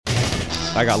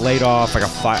I got laid off. I got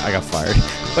fired.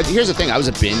 But here's the thing, I was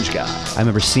a binge guy. I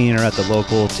remember seeing her at the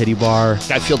local titty bar.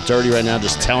 I feel dirty right now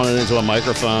just telling it into a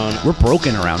microphone. We're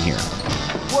broken around here.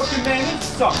 Working man,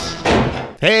 suck.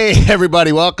 Hey,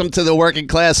 everybody. Welcome to the Working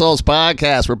Class Souls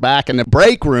Podcast. We're back in the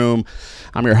break room.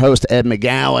 I'm your host, Ed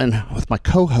McGowan, with my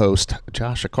co-host,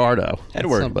 Josh Accardo.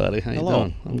 Edward. What's up, buddy? How you Hello.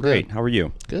 doing? I'm great. How are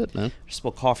you? Good, man. I just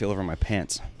spilled coffee all over my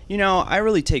pants. You know, I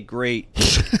really take great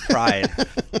pride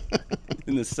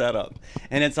in the setup.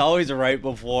 And it's always right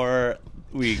before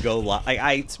we go live. Like,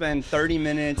 I spend 30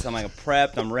 minutes. I'm like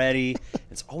prepped. I'm ready.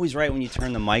 It's always right when you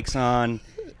turn the mics on.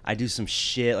 I do some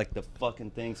shit, like the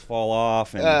fucking things fall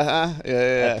off. And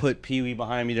Yeah. I put Pee Wee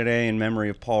behind me today in memory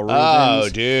of Paul Rubens. Oh,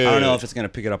 dude. I don't know if it's going to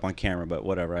pick it up on camera, but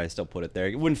whatever. I still put it there.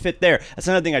 It wouldn't fit there. That's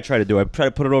another thing I try to do. I try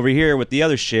to put it over here with the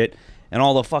other shit, and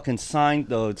all the fucking the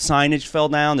signage fell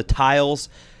down, the tiles.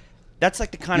 That's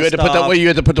like the kind You of had stuff. to put you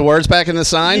had to put the words back in the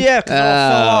sign? Yeah, 'cause it all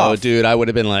fell off. Dude, I would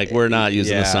have been like, we're not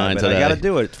using the sign but today. I got to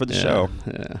do it for the show.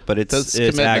 Yeah. But it's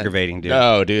commitment. aggravating, dude.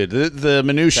 Oh, dude, the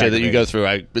minutia that you go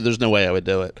aggravating. through, there's no way I would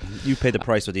do it. You paid the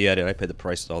price with the edit. I paid the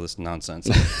price with all this nonsense.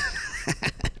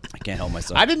 I can't help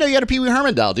myself. I didn't know you had a Pee Wee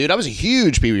Herman doll, dude. I was a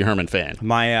huge Pee Wee Herman fan.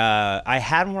 I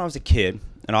had one when I was a kid,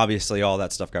 and obviously all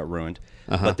that stuff got ruined.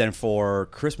 But then for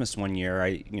Christmas one year,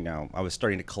 I was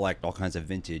starting to collect all kinds of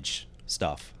vintage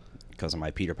stuff because of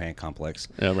my Peter Pan complex.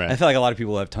 Yeah, right. I feel like a lot of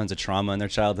people who have tons of trauma in their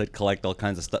childhood collect all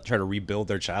kinds of stuff, try to rebuild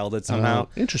their childhood somehow.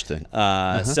 Interesting.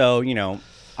 So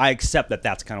I accept that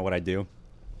that's kind of what I do.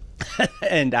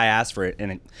 And I asked for it,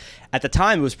 and at the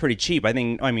time it was pretty cheap. I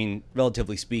mean,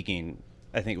 relatively speaking,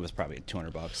 I think it was probably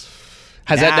 $200.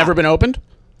 Has that never been opened?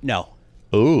 No.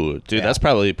 Ooh, dude, that's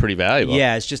probably pretty valuable.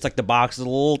 Yeah, it's just like the box is a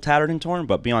little tattered and torn,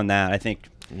 but beyond that, I think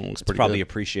it's pretty probably good.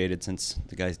 appreciated since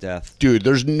the guy's death. Dude,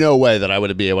 there's no way that I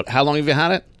would be able. How long have you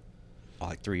had it? Oh,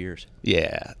 like 3 years.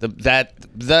 Yeah,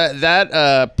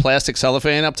 that plastic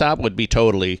cellophane up top would be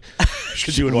totally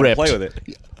Because you would want to ripped. play with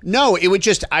it. No, it would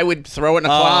just I would throw it in a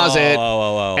closet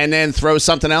and then throw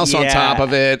something else on Yeah. top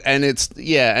of it, and and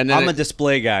then I'm a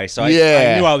display guy, so I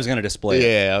Yeah. knew I was going to display it.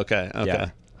 yeah, okay. Yeah.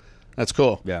 That's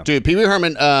cool. Yeah. Dude, Pee Wee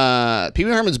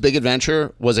Herman's Big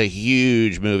Adventure was a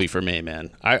huge movie for me, man.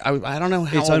 I don't know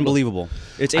how It's old- unbelievable.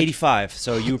 It's 85,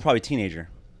 so you were probably a teenager.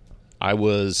 I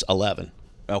was 11.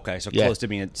 Okay, so Yeah. close to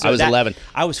being. So I was 11.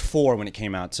 I was 4 when it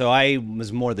came out, so I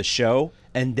was more the show,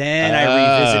 and then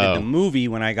I revisited the movie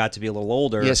when I got to be a little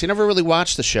older. Yes, you never really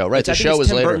watched the show, right? I The think show it's was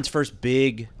Tim later. Burton's first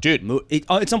big Dude.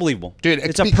 it's unbelievable. Dude,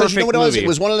 it's a because perfect you know what it was? movie. It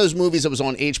was one of those movies that was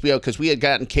on HBO because we had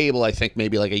gotten cable, I think,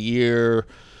 maybe like a year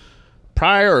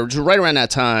prior or just right around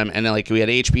that time, and then like we had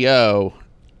HBO,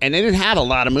 and they didn't have a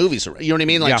lot of movies. You know what I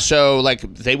mean? Like Yeah. so, like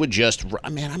they would just.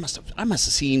 Man, I must have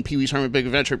seen Pee Wee's Herman Big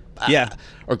Adventure. Yeah.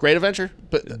 Or Great Adventure,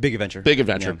 but Big Adventure. Big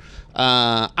Adventure.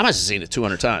 I must have seen it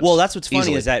 200 times. Well, that's what's funny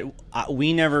Easily. is that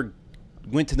we never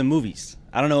went to the movies.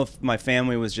 I don't know if my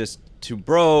family was just too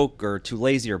broke or too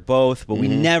lazy or both, but we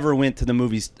never went to the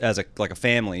movies as a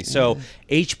family. So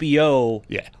HBO,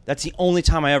 Yeah. that's the only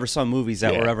time I ever saw movies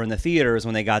that Yeah. were ever in the theaters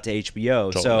when they got to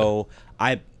HBO. Totally. So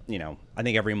I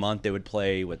think every month they would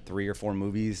play 3 or 4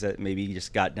 movies that maybe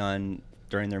just got done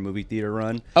during their movie theater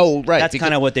run. Oh, right. That's because-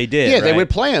 kind of what they did. Yeah, they right? would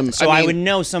play 'em. So I I mean- would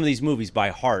know some of these movies by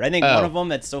heart. I think Oh. one of them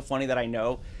that's so funny that I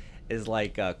know is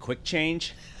like Quick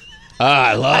Change.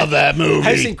 I love that movie.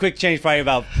 I've seen Quick Change probably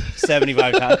about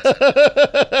 75 times.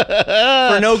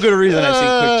 For no good reason, I've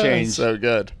seen Quick Change. So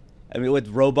good. I mean, with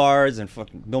Robards and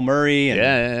fucking Bill Murray and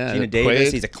Yeah. Gina Davis.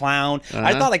 Quaid. He's a clown.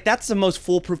 I thought like that's the most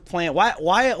foolproof plan.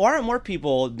 Why aren't more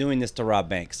people doing this to rob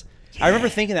banks? I remember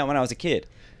thinking that when I was a kid.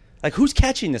 Like, who's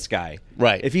catching this guy?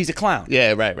 Right. If he's a clown.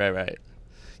 Yeah, right.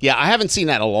 Yeah, I haven't seen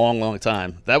that in a long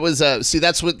time. That was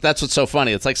that's what's so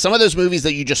funny. It's like some of those movies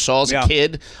that you just saw as a Yeah.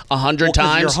 kid 100 Well, 'cause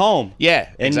times. you're home. Yeah,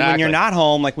 And exactly. when you're not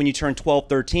home, like when you turn 12,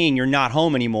 13, you're not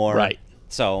home anymore. Right.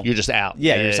 So you're just out.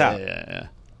 Yeah, you're just out. Yeah.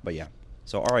 But yeah.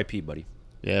 So R.I.P. buddy.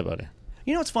 Yeah, buddy.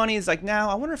 You know what's funny is like now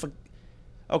I wonder if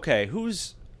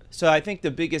so I think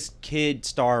the biggest kid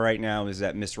star right now is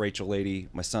that Miss Rachel lady.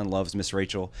 My son loves Miss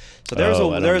Rachel. So there's I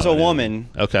don't a know. woman,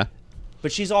 Okay.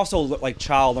 but she's also like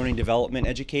child learning development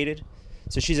educated.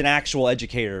 So she's an actual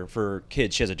educator for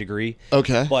kids. She has a degree.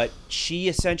 Okay. But she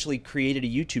essentially created a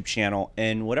YouTube channel,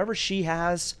 and whatever she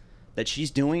has that she's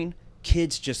doing,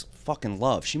 kids just fucking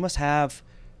love. She must have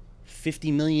 50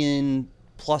 million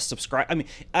plus subscribe. I mean,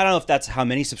 I don't know if that's how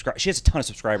many subscribers. She has a ton of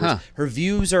subscribers. Huh. Her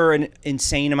views are an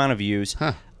insane amount of views.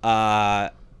 Huh.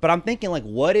 But I'm thinking, like,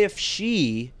 what if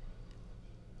she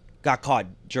got caught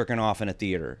jerking off in a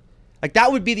theater? Like,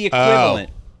 that would be the equivalent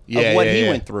Yeah, of what yeah, he yeah.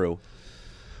 went through.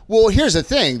 Well, here's the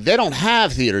thing. They don't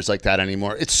have theaters like that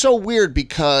anymore. It's so weird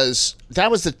because that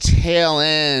was the tail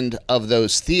end of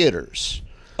those theaters.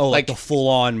 Oh, like the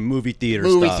full-on movie theater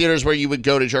stuff. Theaters where you would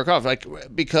go to jerk off. Like,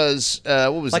 because,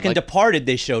 what was like it? in Departed,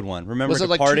 they showed one. Remember was it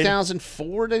Departed? like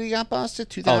 2004 that he got busted?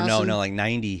 2000? Oh, no, like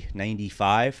 90,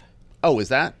 95. Oh, is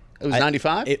that? It was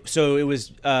 95? So it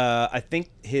was, I think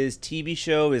his TV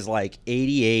show is like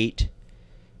 88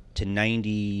 to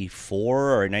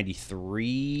 94 or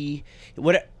 93.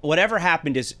 Whatever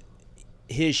happened is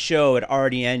his show had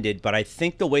already ended, but I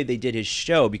think the way they did his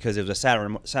show, because it was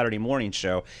a Saturday morning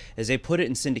show, is they put it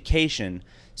in syndication.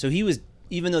 So he was,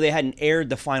 even though they hadn't aired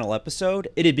the final episode,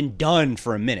 it had been done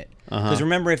for a minute. Because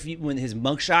remember, when his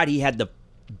mugshot, he had the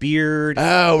beard.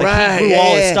 Oh, like, right. He threw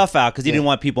all his Yeah. stuff out because he didn't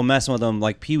want people messing with him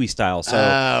like Pee Wee style. So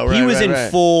Oh, he right, was right, in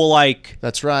right. full like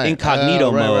That's right. incognito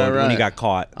Oh, right, mode right, when he right. got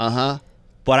caught. Uh-huh.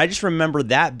 But I just remember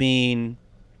that being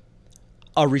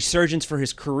a resurgence for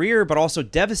his career, but also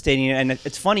devastating. And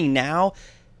it's funny now,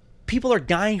 people are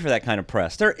dying for that kind of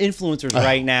press. There are influencers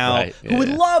right now right, who would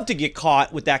yeah. love to get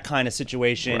caught with that kind of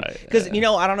situation. Right, Because,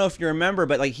 I don't know if you remember,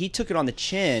 but like he took it on the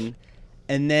chin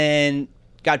and then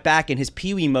got back in his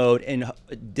Pee Wee mode and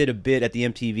did a bit at the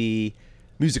MTV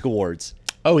Music Awards.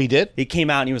 Oh, he did? He came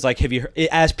out and he was like, "Have you heard,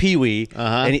 as Pee Wee?"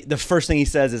 Uh-huh. And the first thing he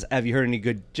says is, "Have you heard any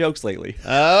good jokes lately?"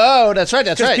 Oh, that's right.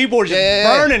 That's right. People were just Yeah,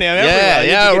 burning him. Yeah, everywhere.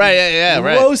 yeah, He right. get Yeah,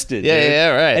 right. roasted. Yeah, dude. yeah,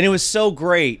 right. And it was so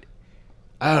great.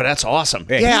 Oh, that's awesome.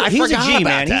 Yeah, I he's a forgot G, about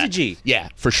man. He's that. a G. Yeah,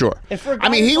 for sure. And for a I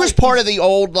mean, guy he who's was like- part of the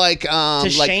old like To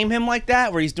shame him like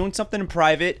that, where he's doing something in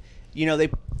private, they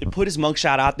put his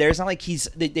mugshot out there. It's not like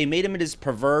they made him as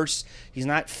perverse. He's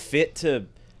not fit to,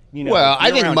 Well, be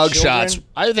I think around mugshots. children.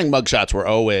 I think mugshots were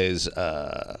always.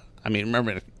 I mean,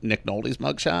 remember Nick Nolte's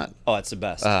mugshot? Oh, it's the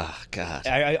best. Oh God.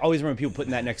 I always remember people putting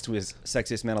that next to his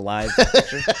Sexiest Man Alive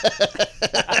picture.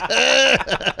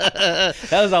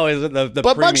 That was always the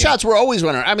But premium. mugshots were always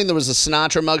winner. I mean, there was a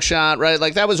Sinatra mugshot, right?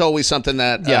 Like that was always something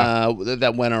that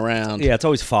that went around. Yeah, it's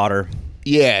always fodder.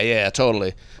 Yeah,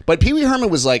 totally. But Pee Wee Herman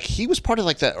was like he was part of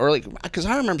like the early because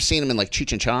I remember seeing him in like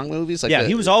Cheech and Chong movies. Like Yeah,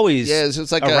 he was always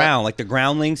it's like around, like the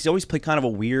Groundlings. He always played kind of a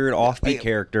weird, offbeat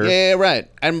character. Yeah, right.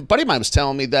 And a buddy of mine was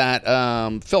telling me that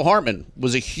Phil Hartman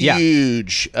was a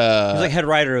huge. He was like head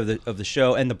writer of the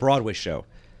show and the Broadway show.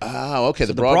 Oh, okay.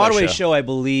 The Broadway show, I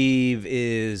believe,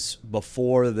 is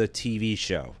before the TV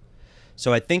show.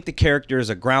 So I think the character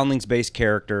is a Groundlings-based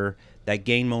character that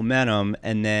gained momentum,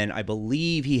 and then I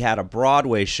believe he had a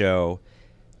Broadway show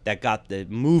that got the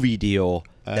movie deal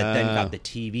that then got the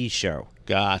TV show.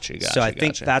 Gotcha. So I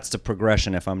think that's the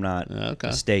progression, if I'm not Okay.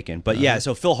 mistaken. But yeah,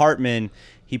 so Phil Hartman,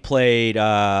 he played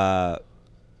the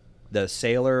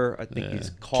sailor. I think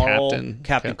he's Carl,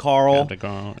 Captain Carl. Captain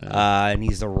Carl. Yeah. And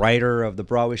he's the writer of the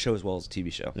Broadway show as well as the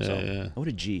TV show. So yeah. what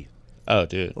a G. Oh,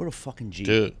 dude. What a fucking G.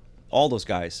 Dude. All those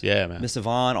guys. Yeah, man. Miss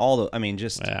Yvonne, I mean,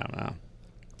 just, Yeah, man.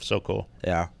 So cool.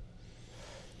 yeah.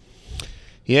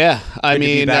 Yeah, I Good to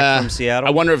be mean, back from Seattle.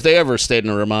 I wonder if they ever stayed in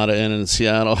a Ramada Inn in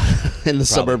Seattle, in the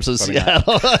suburbs of probably not.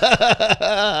 Seattle.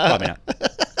 Probably not.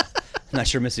 I'm not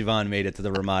sure Miss Yvonne made it to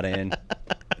the Ramada Inn.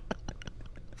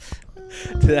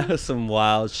 That was some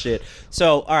wild shit.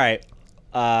 So, all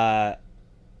right.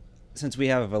 Since we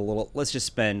have let's just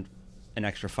spend an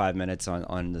extra 5 minutes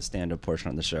on the stand-up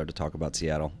portion of the show to talk about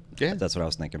Seattle. Yeah. That's what I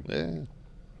was thinking.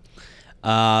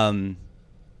 Yeah.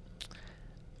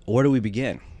 Where do we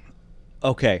begin?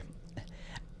 Okay.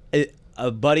 A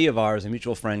buddy of ours, a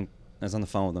mutual friend, I was on the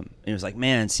phone with him, and he was like,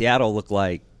 man, Seattle looked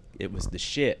like it was the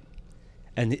shit.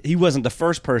 And he wasn't the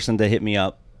first person to hit me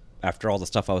up after all the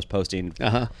stuff I was posting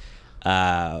from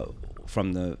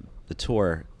the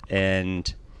tour.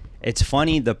 And it's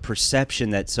funny the perception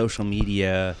that social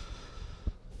media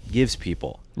gives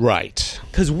people. Right.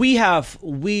 Because we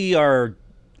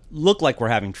look like we're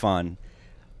having fun,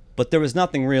 but there was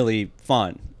nothing really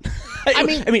fun. I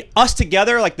mean, us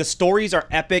together, like the stories are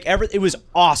epic. It was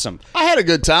awesome. I had a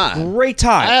good time. Great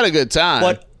time. I had a good time.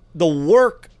 But the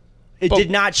work,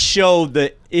 did not show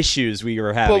the issues we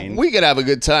were But having. we could have a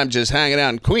good time just hanging out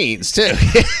in Queens, too.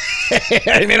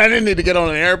 I mean, I didn't need to get on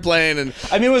an airplane. And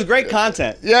I mean, it was great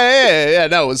content. Yeah.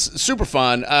 No, it was super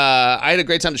fun. I had a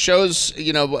great time. The shows, for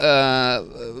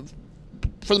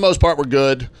the most part, were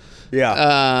good.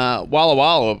 Yeah. Walla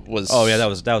Walla was. Oh yeah, that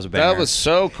was a banger. That was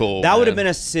so cool. That would have man. been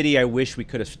a city I wish we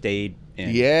could have stayed in.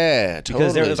 Yeah, totally.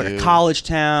 Because there was like dude. a college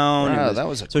town. Wow, It that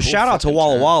was a so cool shout out to fucking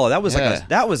Walla town. Walla. That was Yeah.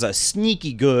 that was a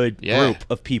sneaky good Yeah. group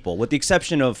of people, with the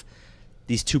exception of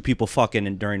these two people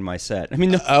fucking during my set. I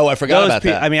mean, Oh, I forgot those about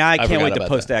that. I mean, I can't forgot wait to about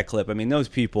post that clip. I mean, those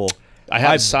people. I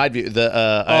have a side view. I have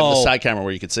the side camera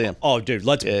where you can see him. Oh, dude,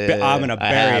 yeah, I'm gonna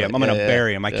bury him. I'm gonna yeah,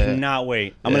 bury him. I cannot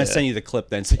wait. I'm gonna send you the clip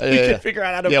then, so you can figure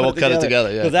out how to we'll cut it together.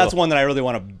 Yeah, because that's one that I really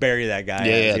want to bury that guy.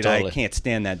 Yeah, dude, totally. I can't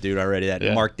stand that dude already. That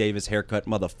Mark Davis haircut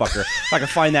motherfucker. If I could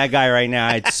find that guy right now,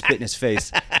 I'd spit in his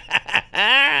face.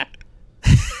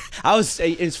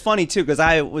 It's funny too because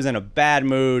I was in a bad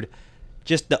mood.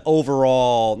 Just the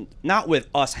overall, not with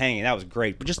us hanging, that was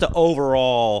great, but just the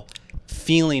overall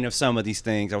feeling of some of these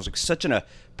things. I was like such in a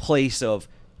place of,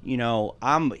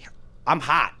 I'm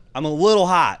hot. I'm a little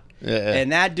hot. Yeah.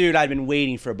 And that dude, I'd been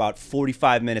waiting for about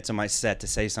 45 minutes on my set to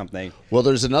say something. Well,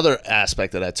 there's another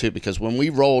aspect of that too, because when we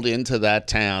rolled into that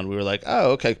town, we were like,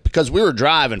 oh, okay, because we were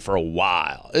driving for a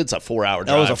while. It's a 4-hour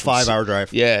drive. That was a 5-hour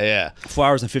drive. Yeah. 4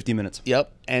 hours and 50 minutes.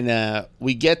 Yep. And then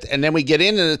we get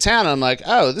into the town, and I'm like,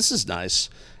 oh, this is nice.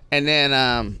 And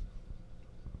then,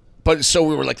 but so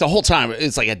we were like the whole time,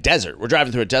 it's like a desert. We're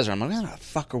driving through a desert. I'm like, where the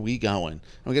fuck are we going?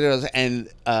 And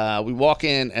we walk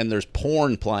in, and there's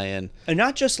porn playing. And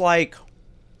not just like,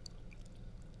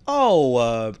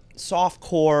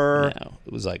 softcore. No,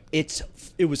 it was like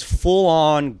it was full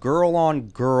on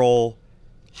girl,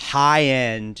 high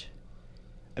end.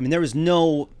 I mean, there was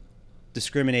no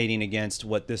discriminating against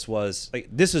what this was. Like,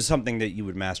 this is something that you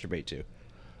would masturbate to.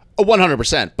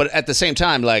 100%. But at the same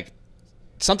time, like,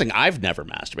 something I've never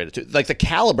masturbated to. Like the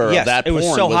caliber of that porn it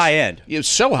was so high end. It was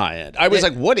so high end. I was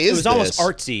like, what is this? It was almost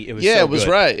artsy. It was it was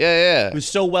good. right. Yeah. It was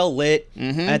so well lit.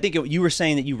 Mm-hmm. And I think you were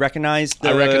saying that you recognized the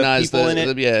I recognized people in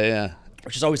it. Yeah.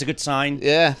 Which is always a good sign.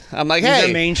 Yeah. I'm like, These hey.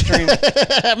 are mainstream.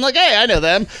 I'm like, hey, I know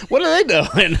them. What are they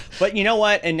doing? But you know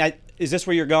what? And is this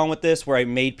where you're going with this? Where I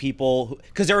made people...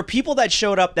 Because there are people that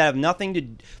showed up that have nothing to...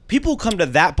 People who come to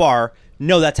that bar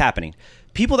know that's happening.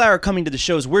 People that are coming to the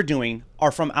shows we're doing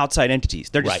are from outside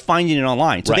entities. They're just finding it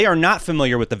online. So they are not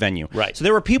familiar with the venue. Right. So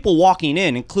there were people walking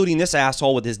in, including this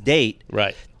asshole with his date,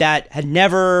 that had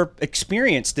never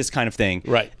experienced this kind of thing.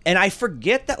 Right. And I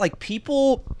forget that, like,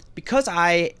 people... Because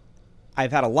I've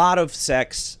had a lot of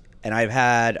sex, and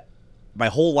my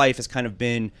whole life has kind of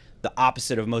been the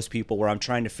opposite of most people, where I'm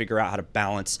trying to figure out how to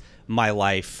balance my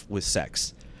life with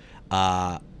sex.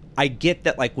 I get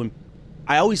that, like, when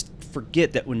I always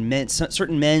forget that when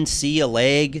certain men see a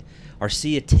leg or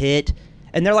see a tit,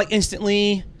 and they're like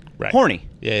instantly horny.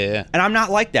 Yeah. And I'm not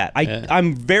like that.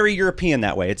 I'm very European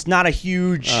that way. It's not a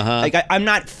huge like I'm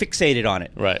not fixated on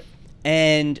it. Right.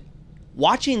 And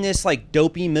watching this like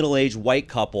dopey middle-aged white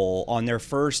couple on their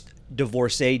first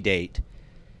divorcee date,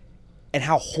 and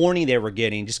how horny they were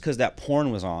getting just because that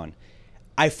porn was on,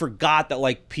 I forgot that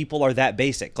like people are that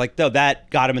basic. Like that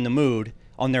got him in the mood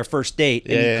on their first date,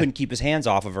 and he couldn't keep his hands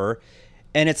off of her.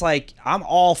 And it's like, I'm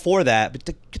all for that, but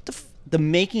the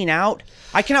making out,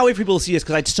 I cannot wait for people to see this,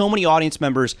 because I had so many audience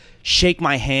members shake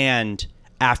my hand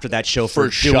after that show for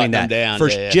doing that, down. for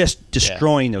just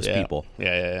destroying those people.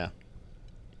 Yeah,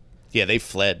 they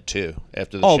fled too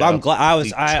after the show. I'm glad.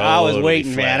 I was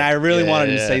waiting, fled. man. I really wanted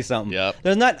to say something. Yep.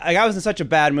 There's not. Like, I was in such a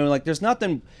bad mood. Like, there's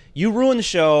nothing. You ruined the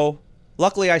show.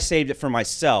 Luckily, I saved it for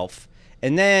myself.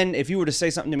 And then, if you were to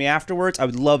say something to me afterwards, I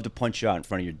would love to punch you out in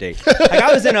front of your date. Like,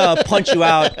 I was in a punch you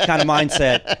out kind of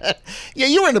mindset. Yeah,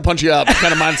 you were in a punch you out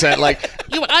kind of mindset. Like,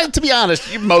 to be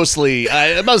honest, you mostly,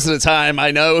 most of the time, I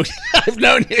know, I've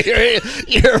known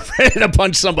you're ready to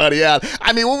punch somebody out.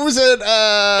 I mean, what was it?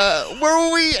 Where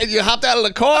were we? And you hopped out of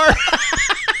the car?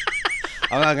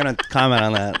 I'm not going to comment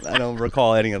on that. I don't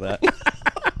recall any of that.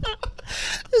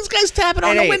 This guy's tapping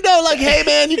on the window like, hey,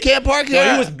 man, you can't park here.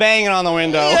 No, he was banging on the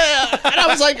window. Yeah, and I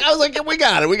was like, we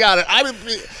got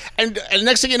it. And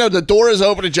next thing you know, the door is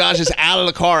open and Josh is out of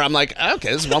the car. I'm like,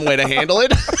 okay, this is one way to handle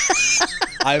it.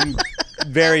 I'm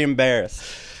very embarrassed.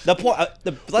 Here's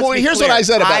what I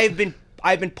said about...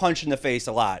 I've been punched in the face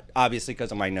a lot, obviously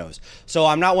because of my nose. So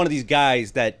I'm not one of these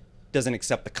guys that doesn't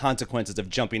accept the consequences of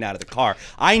jumping out of the car.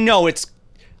 I know what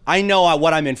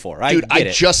I'm in for. Dude, I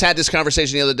just had this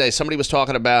conversation the other day. Somebody was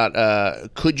talking about,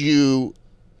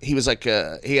 he was like,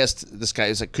 he asked this guy,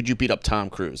 he's like, could you beat up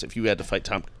Tom Cruise if you had to fight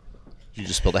Tom? Did you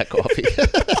just spill that coffee?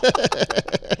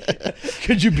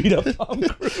 Could you beat up Tom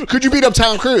Cruise? Could you beat up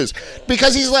Tom Cruise?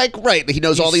 Because he's like, he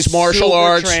knows all these martial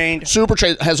arts. Super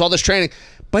trained, has all this training.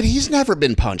 But he's never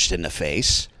been punched in the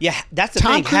face. Yeah, that's the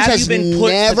thing. thing. Tom Cruise has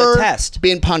never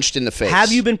been punched in the face.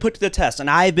 Have you been put to the test? And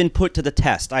I've been put to the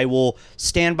test. I will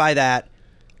stand by that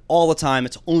all the time.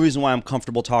 It's the only reason why I'm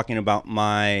comfortable talking about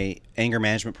my anger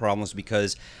management problems,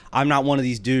 because I'm not one of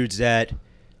these dudes that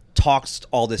talks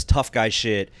all this tough guy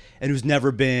shit and who's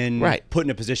never been put in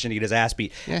a position to get his ass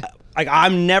beat. Yeah. Like,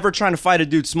 I'm never trying to fight a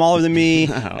dude smaller than me.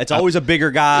 It's always a bigger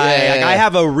guy. I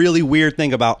have a really weird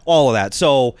thing about all of that.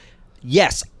 So...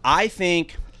 yes, I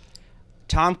think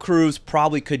Tom Cruise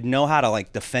probably could know how to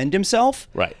like defend himself.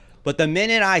 Right. But the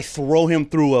minute I throw him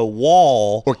through a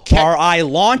wall, Or I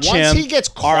launch once him, he gets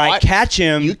or I caught, catch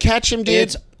him, you catch him, dude.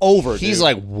 It's over. He's dude.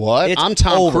 like, what? It's I'm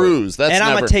Tom over. Cruise. That's and I'm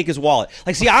never... gonna take his wallet.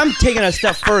 Like, see, I'm taking a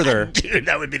step further. Dude,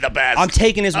 that would be the best. I'm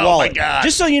taking his Oh wallet. my God.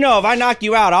 Just so you know, if I knock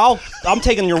you out, I'm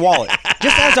taking your wallet.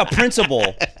 Just as a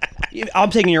principle.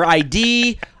 I'm taking your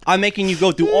ID. I'm making you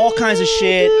go through all kinds of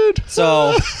shit.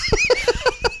 So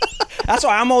that's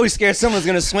why I'm always scared someone's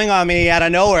gonna swing on me out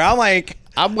of nowhere. I'm like,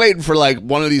 I'm waiting for like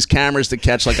one of these cameras to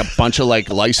catch like a bunch of like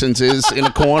licenses in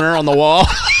a corner on the wall.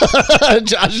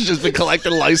 Josh has just been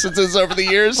collecting licenses over the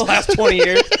years. the last 20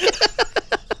 years.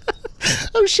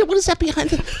 Oh shit! What is that behind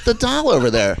the doll over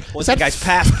there? What's that guy's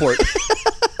passport?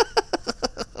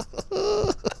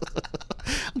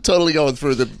 I'm totally going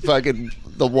through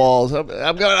the walls.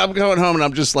 I'm going home and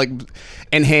I'm just like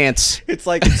enhance. It's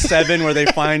like in Seven where they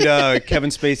find Kevin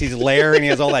Spacey's lair and he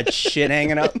has all that shit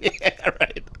hanging up. Yeah,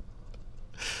 right.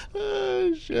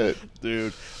 Oh shit,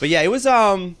 dude. But yeah, it was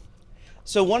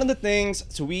so one of the things,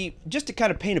 so we just to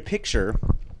kind of paint a picture,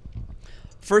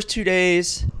 first 2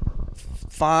 days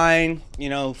fine, you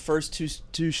know, first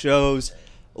two shows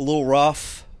a little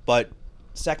rough, but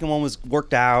second one was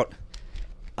worked out.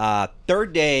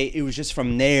 Third day it was just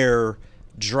from there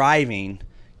driving,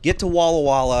 get to Walla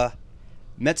Walla,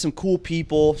 met some cool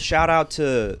people,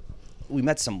 we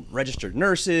met some registered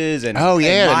nurses and, Oh, yeah,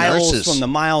 and the Miles nurses. from the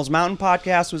Miles Mountain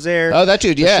podcast was there. Oh, that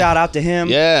dude, So yeah. shout out to him.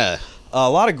 Yeah, A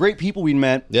lot of great people we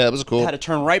met. yeah, that was cool. Had to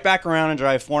turn right back around and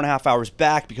drive 4.5 hours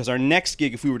back because our next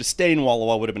gig, if we were to stay in Walla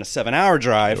Walla, would have been a 7-hour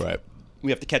drive. Right.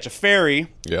 We have to catch a ferry,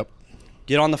 Yep.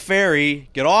 get on the ferry,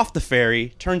 get off the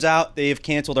ferry. Turns out they have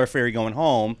canceled our ferry going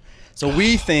home. So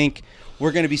we think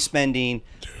we're going to be spending,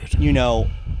 you know,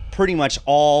 pretty much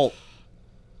all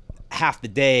half the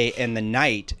day and the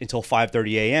night until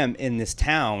 5:30 a.m. in this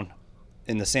town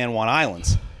in the San Juan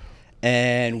Islands.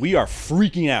 And we are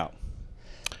freaking out.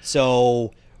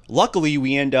 So luckily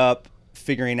we end up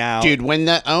figuring out. Dude, when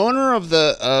the owner of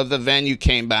the venue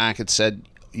came back and said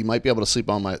you might be able to sleep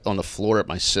on the floor at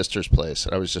my sister's place,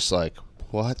 I was just like,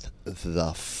 what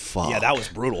the fuck? Yeah, that was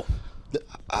brutal.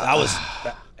 That was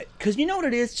because you know what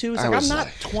it is too. It's I like I'm was not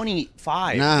like,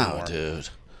 25 no, anymore.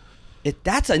 dude.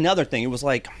 That's another thing. It was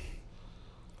like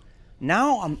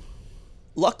now I'm.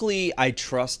 Luckily, I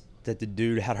trust that the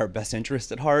dude had our best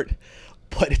interest at heart,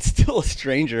 but it's still a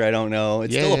stranger I don't know.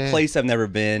 It's still a place I've never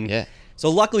been. Yeah. So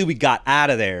luckily we got out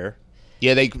of there.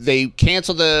 Yeah, they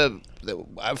canceled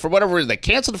for whatever reason, they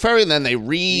canceled the ferry and then they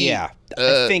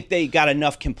I think they got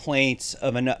enough complaints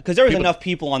of enough because there was enough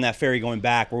people on that ferry going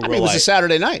back where I mean, it was a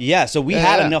Saturday night. Yeah, so we Yeah,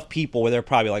 had yeah. enough people where they're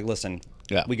probably like, listen,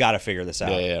 Yeah. we got to figure this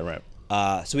out. Yeah,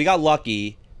 right. So we got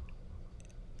lucky,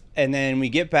 and then we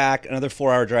get back, another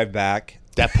 4-hour drive back.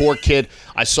 That poor kid.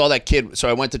 I saw that kid. So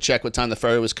I went to check what time the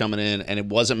ferry was coming in, and it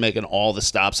wasn't making all the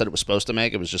stops that it was supposed to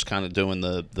make. It was just kind of doing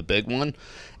the big one.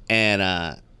 And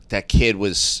that kid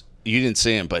was, you didn't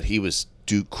see him, but he was,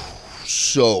 dude,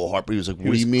 so hard. He was like,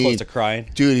 what do you mean? Close to crying.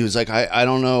 Dude, he was like, I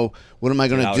don't know. What am I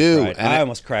going to I do? cried. I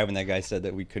almost cried when that guy said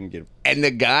that we couldn't get. And the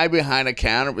guy behind the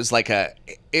counter was like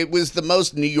it was the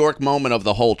most New York moment of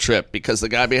the whole trip because the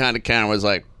guy behind the counter was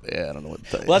like, yeah, I don't know what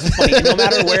to tell you. Well, that's funny. No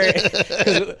matter where,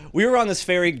 because we were on this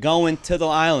ferry going to the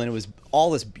island. It was all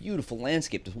this beautiful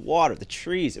landscape, the water, the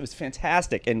trees. It was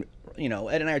fantastic. And, you know,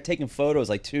 Ed and I are taking photos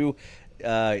like two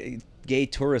gay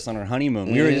tourists on our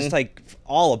honeymoon. We were just like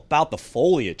all about the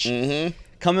foliage.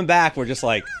 Coming back, we're just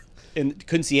like, and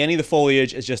couldn't see any of the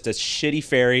foliage. It's just a shitty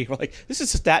ferry. We're like, this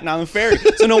is a Staten Island ferry.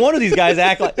 So no wonder these guys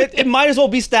act like it might as well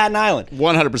be Staten Island.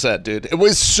 100%, dude. It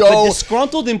was The so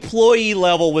disgruntled employee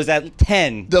level was at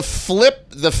 10. the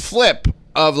flip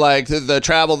of like the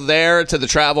travel there to the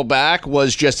travel back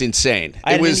was just insane.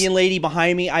 I had It an was Indian lady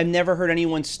behind me. I've never heard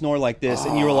anyone snore like this,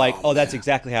 and you were like, "Oh, that's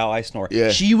exactly how I snore."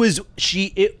 Yeah.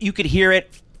 You could hear it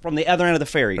from the other end of the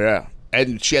ferry. yeah.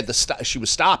 And she had she was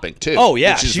stopping too. Oh,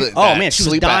 yeah. which is She- that oh, man, she was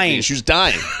sleep apnea. dying. She was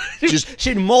dying. Just She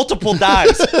had multiple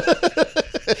dives.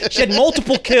 She had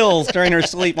multiple kills during her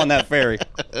sleep on that ferry.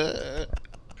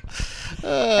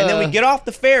 And then we get off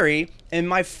the ferry, and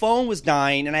my phone was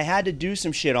dying, and I had to do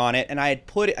some shit on it, and I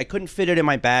couldn't fit it in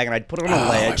my bag, and I'd put it on a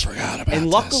ledge. I forgot about And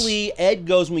luckily, Ed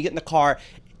goes when we get in the car,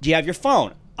 "Do you have your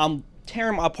phone?" I'm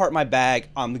tearing apart my bag.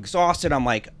 I'm exhausted. I'm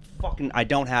like, fucking, I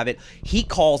don't have it. He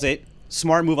calls it.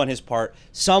 Smart move on his part.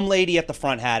 Some lady at the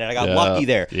front had it. I got Yeah. lucky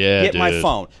there. Yeah, Get my dude.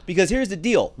 phone. Because here's the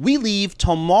deal. We leave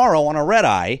tomorrow on a red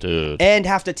eye Dude. and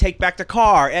have to take back the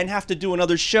car and have to do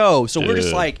another show. So we're just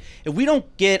Dude. like, if we don't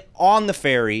get on the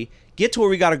ferry, get to where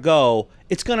we got to go,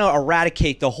 it's going to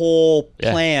eradicate the whole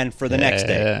Yeah. plan for the next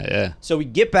day. Yeah. So we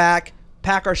get back,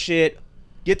 pack our shit,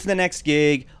 get to the next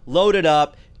gig, load it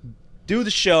up, do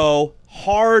the show.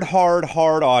 Hard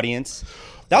audience.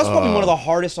 That was probably one of the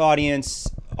hardest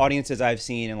audiences I've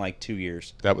seen in like 2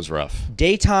 years. That was rough.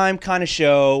 Daytime kind of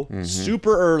show,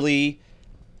 super early.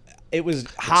 It was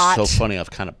hot. It's so funny. I've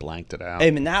kind of blanked it out.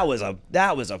 I mean, that was a.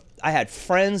 I had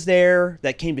friends there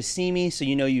that came to see me, so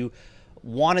you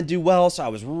want to do well. So I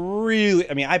was really.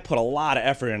 I mean, I put a lot of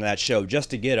effort into that show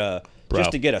just to get a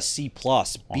C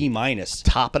plus, B minus.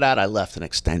 Top of that, I left an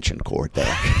extension cord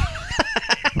there.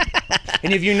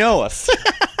 And if you know us,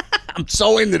 I'm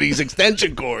so into these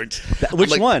extension cords.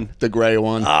 Which one? The gray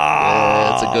one. Oh,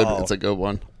 yeah, it's a good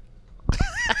one.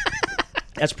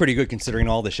 That's pretty good considering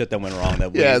all the shit that went wrong.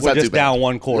 That it's we're not just too bad. down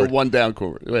one cord. One down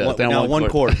cord. Yeah, down one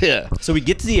cord. Yeah. So we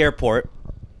get to the airport.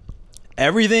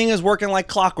 Everything is working like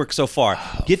clockwork so far.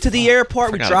 Get to the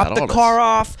airport. We drop the car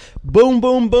off. Boom,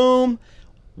 boom, boom.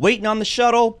 Waiting on the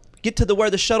shuttle. Get to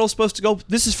where the shuttle's supposed to go.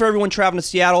 This is for everyone traveling to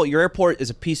Seattle. Your airport is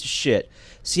a piece of shit.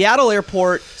 Seattle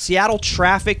airport, Seattle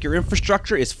traffic, your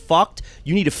infrastructure is fucked.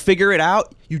 You need to figure it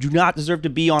out. You do not deserve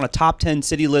to be on a top 10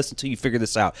 city list until you figure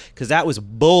this out, because that was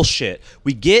bullshit.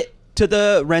 We get to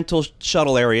the rental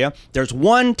shuttle area. There's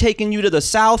one taking you to the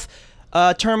south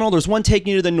terminal. There's one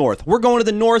taking you to the north. We're going to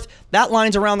the north. That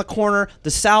line's around the corner. The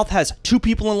south has 2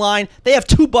 people in line. They have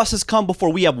 2 buses come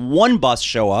before we have 1 bus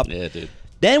show up. Yeah, dude.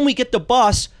 Then we get the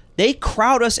bus. They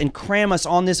crowd us and cram us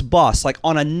on this bus, like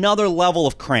on another level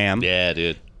of cram. Yeah,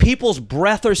 dude. People's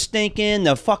breath are stinking.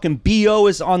 The fucking BO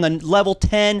is on the level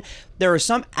 10. There is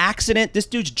some accident. This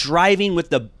dude's driving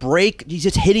with the brake. He's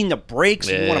just hitting the brakes.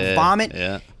 You want to vomit.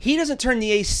 Yeah. He doesn't turn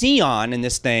the AC on in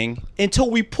this thing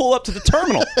until we pull up to the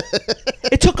terminal.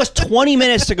 It took us 20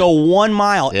 minutes to go 1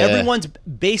 mile. Yeah. Everyone's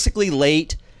basically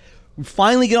late. We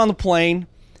finally get on the plane.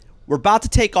 We're about to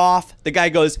take off. The guy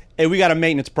goes, hey, we got a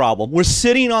maintenance problem. We're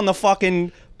sitting on the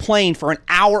fucking plane for an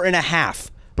hour and a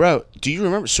half. Bro, do you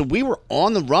remember? So we were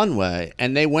on the runway,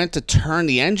 and they went to turn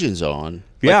the engines on.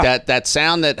 Yeah. Like that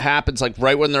sound that happens like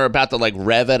right when they're about to like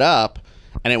rev it up,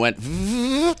 and it went,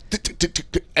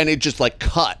 and it just like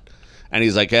cut. And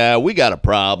he's like, we got a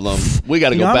problem. We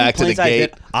got to go back to the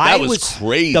gate. That was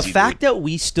crazy. The fact that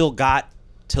we still got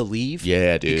to leave.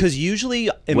 Yeah, dude. Because usually,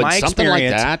 in When my something like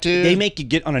experience, that, dude, they make you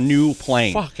get on a new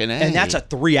plane. Fucking A. And that's a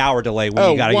 3-hour delay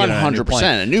when you got to get on a new 100%. plane.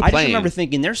 A new I just plane. remember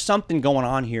thinking, there's something going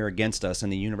on here against us in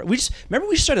the universe. Remember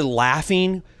we started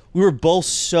laughing. We were both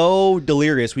so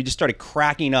delirious. We just started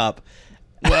cracking up.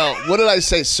 Well, what did I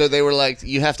say? So they were like,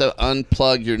 you have to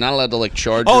unplug. You're not allowed to like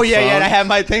charge Oh, your yeah, phone. and I have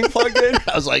my thing plugged in.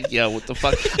 I was like, yo, what the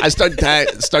fuck? I start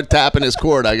tapping his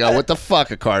cord. I go, what the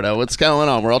fuck, Ricardo? What's going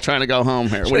on? We're all trying to go home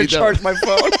here. What are you doing? Charge my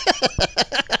phone.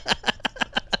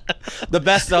 The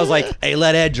best is I was like, hey,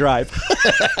 let Ed drive.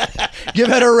 Give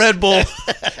Ed a Red Bull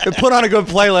and put on a good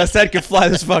playlist. Ed can fly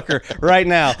this fucker right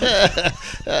now.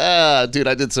 Dude,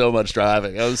 I did so much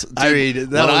driving. When that was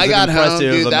I got home,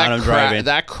 impressive dude, amount of driving.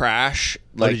 that crash.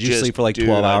 Did you sleep for like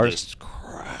 12 hours? I just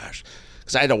crashed.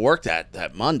 Because I had to work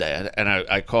that Monday, and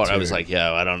I called. I was like,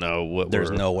 yo, I don't know what.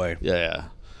 There's no way. Yeah.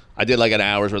 I did like an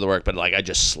hour's worth of work, but like I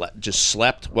just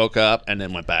slept, woke up, and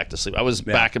then went back to sleep. I was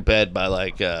back in bed by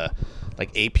like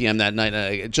 8 p.m. that night.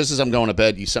 And just as I'm going to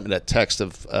bed, you sent me that text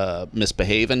of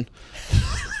misbehaving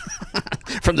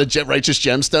from the Righteous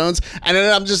Gemstones, and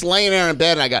then I'm just laying there in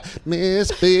bed, and I got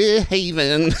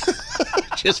misbehaving,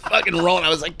 just fucking rolling. I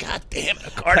was like, God damn it,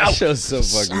 Ricardo. That show's so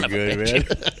fucking good, man.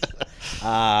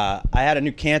 I had a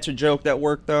new cancer joke that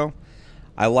worked though.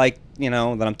 I like that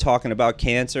I'm talking about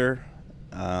cancer.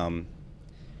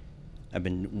 I've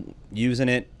been using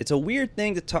it. It's a weird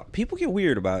thing to talk. People get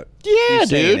weird about. Yeah,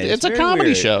 dude. It's a comedy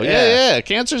weird. show. Yeah.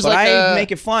 Cancer's but like. I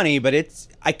make it funny, but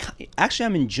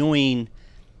I'm enjoying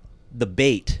the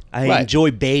bait. I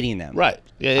enjoy baiting them. Right.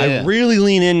 Yeah. I really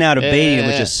lean in now to baiting them,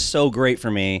 which yeah. is so great for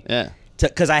me. Yeah.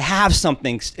 Because I have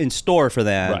something in store for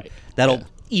them. Right. That'll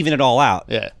even it all out.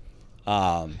 Yeah.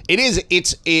 It is.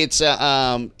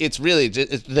 It's really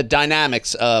just, the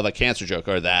dynamics of a cancer joke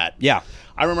are that. Yeah.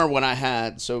 I remember when I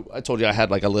told you I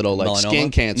had like a little like Melanoma? skin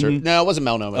cancer. Mm-hmm. No, it wasn't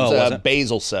melanoma. It was was a it?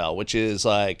 basal cell, which is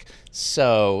like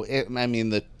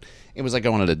it was like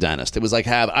going to the dentist. It was like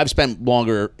I've spent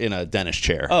longer in a dentist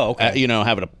chair. Oh, okay.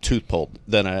 Having a tooth pulled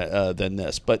than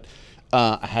this, but.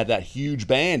 I had that huge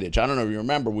bandage. I don't know if you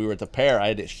remember. We were at the Pair. I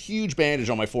had this huge bandage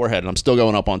on my forehead, and I'm still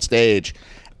going up on stage.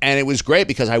 And it was great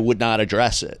because I would not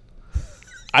address it.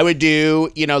 I would do,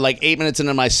 like 8 minutes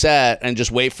into my set and just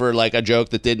wait for like a joke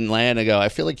that didn't land and go, I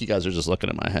feel like you guys are just looking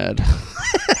at my head.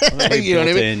 You know what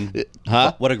I mean?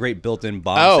 Huh? What a great built-in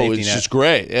bomb Oh, safety it's net. just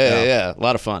great. Yeah. A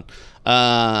lot of fun.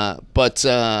 But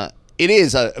it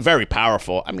is very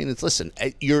powerful. I mean, listen,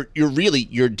 you're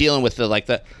dealing with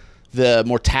the the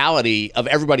mortality of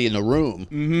everybody in the room.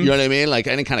 You know what I mean? Like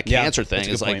any kind of Yeah, cancer that's thing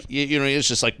a is good like point. you know, it's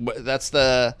just like it's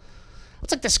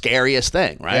like the scariest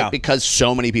thing, right? Yeah. Because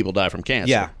so many people die from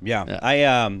cancer. Yeah.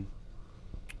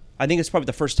 I think it's probably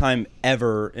the first time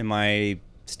ever in my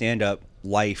stand-up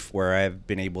life where I've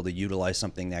been able to utilize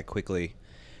something that quickly,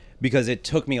 because it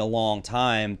took me a long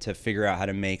time to figure out how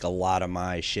to make a lot of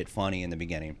my shit funny in the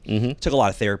beginning. It took a lot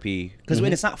of therapy because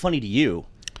when it's not funny to you,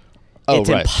 it's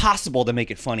right. impossible to make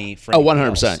it funny for Oh, anyone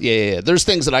 100%. else. Yeah. There's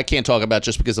things that I can't talk about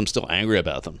just because I'm still angry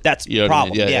about them. That's You know the what I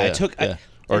mean? problem. Yeah, it took- I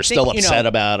or think, still you know- upset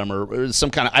about them or some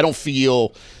kind of. I don't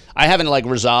feel. I haven't like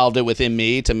resolved it within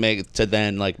me to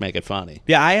then like make it funny.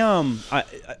 Yeah, I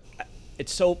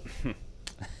it's so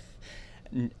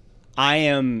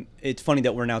it's funny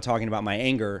that we're now talking about my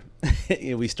anger.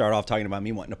 We start off talking about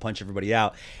me wanting to punch everybody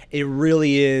out. It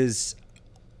really is,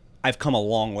 I've come a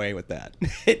long way with that.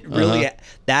 It really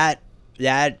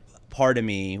that part of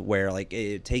me where like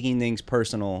taking things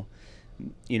personal,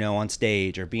 you know, on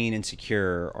stage or being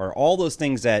insecure or all those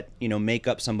things that, you know, make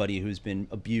up somebody who's been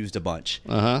abused a bunch.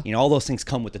 You know, all those things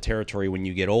come with the territory when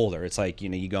you get older. It's like, you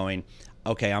know, you going,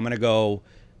 okay, I'm going to go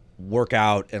work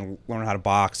out and learn how to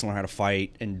box, learn how to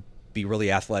fight and be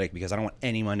really athletic because I don't want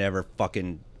anyone to ever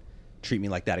fucking treat me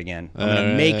like that again. I'm going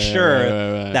to make sure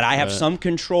that I have some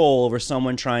control over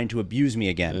someone trying to abuse me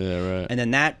again. And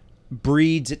then that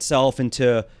breeds itself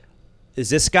into, is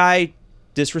this guy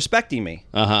disrespecting me?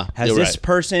 Has You're this right.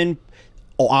 person,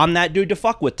 I'm that dude to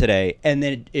fuck with today? And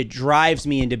then it drives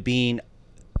me into being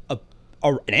an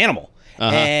animal.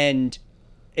 And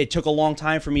it took a long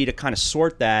time for me to kind of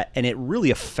sort that, and it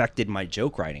really affected my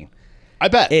joke writing. I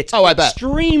bet. It's I bet.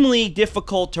 extremely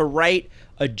difficult to write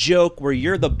a joke where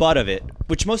you're the butt of it,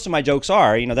 which most of my jokes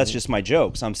are. You know, that's just my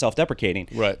jokes. I'm self-deprecating.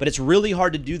 Right. But it's really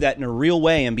hard to do that in a real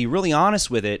way and be really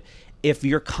honest with it if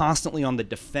you're constantly on the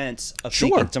defense of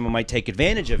thinking someone might take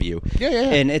advantage of you. Yeah.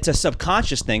 And it's a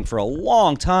subconscious thing for a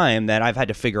long time that I've had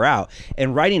to figure out.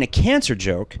 And writing a cancer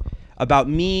joke about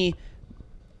me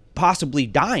possibly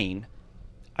dying,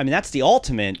 I mean, that's the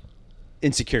ultimate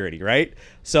insecurity, right?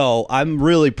 So I'm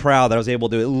really proud that I was able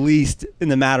to, at least in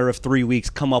the matter of 3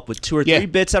 weeks, come up with 2 or 3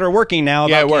 bits that are working now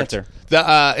about it worked. cancer.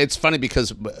 It's funny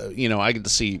because you know I get to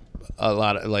see a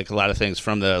lot of things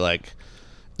from the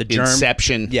germ.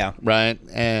 inception, Yeah. right.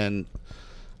 And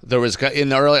there was in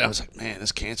the early, I was like, man,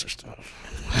 this cancer stuff.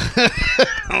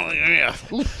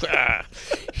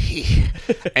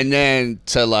 And then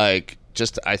to like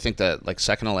just I think that like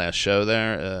second to last show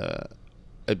there.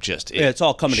 It's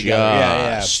all coming together.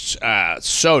 Yeah.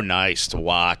 So nice to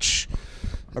watch.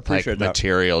 I appreciate that.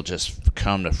 Material just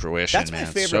come to fruition. That's man. my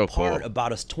favorite so part cool.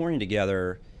 about us touring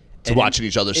together. To watching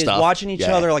each other's is stuff. Watching each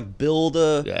Yeah. other like build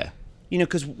a. Yeah. You know,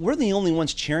 because we're the only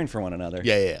ones cheering for one another.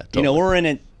 Yeah. You know, Totally. we're in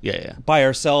it Yeah. by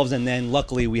ourselves, and then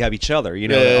luckily we have each other. You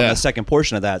know, Yeah. on the second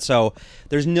portion of that. So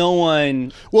there's no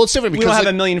one. Well, it's different We because don't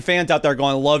have a million fans out there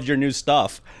going, "Love your new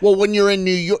stuff." well, when you're in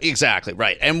New York, exactly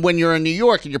right. And when you're in New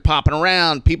York and you're popping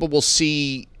around, people will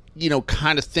see, you know,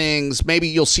 kind of things. Maybe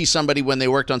you'll see somebody when they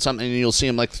worked on something, and you'll see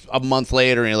them like a month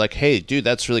later, and you're like, "Hey, dude,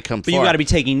 that's really come But far." you got to be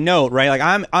taking note, right? Like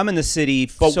I'm in the city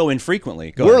so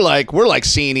infrequently. Go We're ahead. like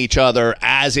seeing each other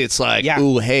as it's like, Yeah.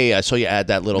 ooh, hey, I saw you add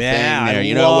that little Yeah, thing there. I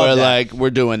You know, love we're that. like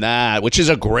we're doing that, which is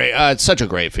a great. It's such a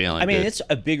great feeling. I mean, dude. it's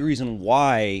a big reason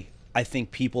why I think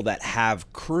people that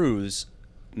have crews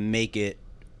make it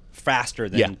faster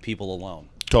than Yeah. people alone.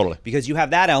 totally. Because you have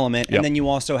that element, Yep. and then you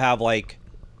also have like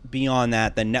beyond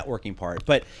that the networking part.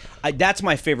 But that's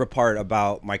my favorite part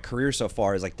about my career so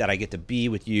far is like that I get to be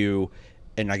with you,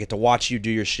 and I get to watch you do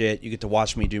your shit. You get to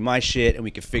watch me do my shit, and we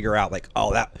can figure out like,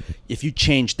 oh, that if you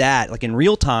change that, like in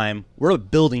real time, we're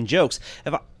building jokes.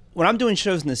 When I'm doing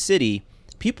shows in the city,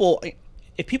 if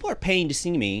people are paying to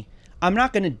see me, I'm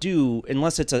not going to do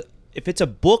unless if it's a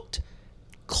booked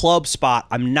club spot,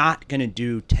 I'm not going to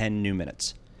do 10 new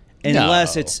minutes.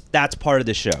 Unless No. that's part of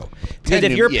the show. Because 10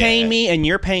 if you're yeah. paying me and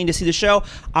you're paying to see the show,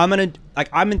 I'm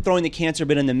throwing the cancer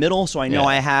bit in the middle, so I know Yeah.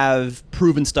 I have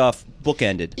proven stuff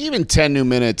bookended. Even 10 new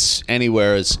minutes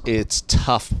anywhere it's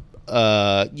tough.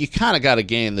 You kind of got to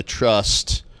gain the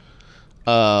trust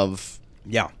of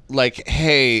Yeah. like,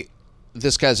 hey,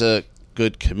 this guy's a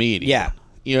good comedian. Yeah.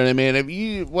 You know what I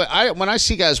mean? When I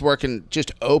see guys working,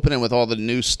 just opening with all the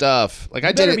new stuff, like I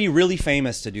You did better it. be really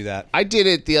famous to do that. I did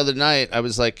it the other night. I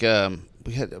was like,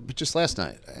 we had just last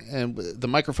night, and the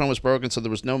microphone was broken, so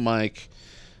there was no mic.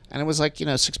 And it was like,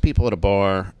 6 people at a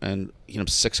bar and,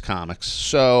 6 comics.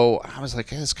 So I was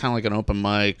like, it's kind of like an open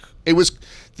mic. It was,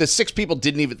 the 6 people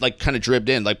didn't even, like, kind of dribbed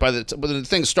in. Like, when the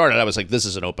thing started, I was like, this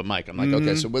is an open mic. I'm like,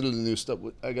 okay, so what are the new stuff?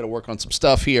 I got to work on some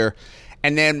stuff here.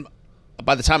 And then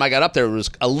by the time I got up there, it was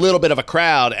a little bit of a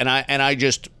crowd, and I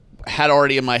just had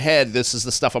already in my head, this is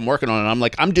the stuff I'm working on, and I'm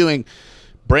like, I'm doing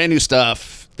brand new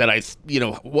stuff that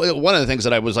one of the things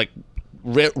that I was like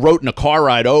wrote in a car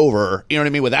ride over, you know what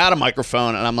I mean, without a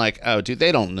microphone, and I'm like, oh, dude,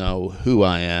 they don't know who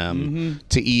I am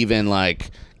to even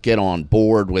like get on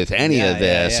board with any of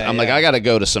this. I'm like, I got to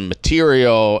go to some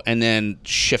material and then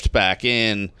shift back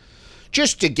in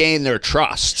just to gain their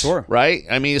trust. Sure. Right?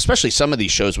 I mean, especially some of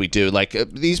these shows we do, like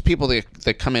these people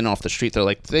that come in off the street, they're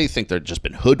like, they think they're just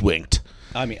been hoodwinked.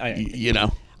 I mean,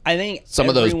 I think some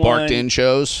of those barked in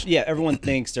shows. Yeah, everyone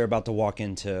thinks they're about to walk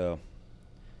into.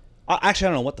 Actually, I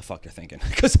don't know what the fuck they're thinking.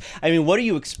 Because I mean, what are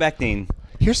you expecting?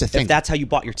 Here's the thing: if that's how you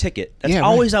bought your ticket, that's Yeah,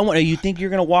 always I want. You think you're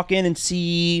gonna walk in and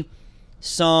see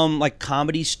some like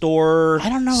Comedy Store, I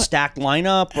don't know, stacked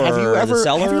lineup, or have you ever, the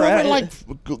cellar? have you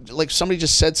ever like somebody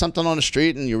just said something on the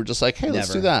street and you were just like, hey,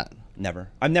 let's do that? Never.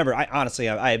 I honestly,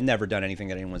 I have never done anything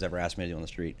that anyone's ever asked me to do on the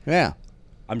street. Yeah.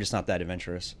 I'm just not that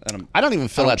adventurous. And I don't even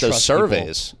fill out those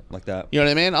surveys like that. You know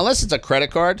what I mean? Unless it's a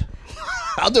credit card.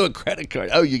 I'll do a credit card.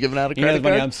 Oh, you giving out a credit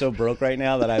card? I'm so broke right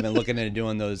now that I've been looking into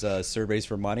doing those surveys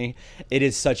for money. It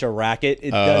is such a racket.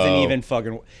 It doesn't even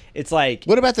fucking. It's like.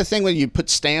 What about the thing when you put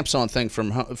stamps on thing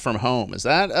from home? Is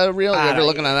that a real? You ever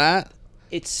looking at that?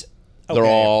 It's.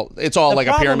 Okay. It's all like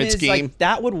a pyramid scheme. Like,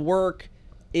 that would work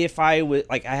if I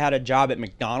had a job at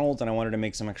McDonald's and I wanted to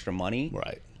make some extra money.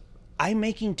 Right. I'm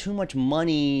making too much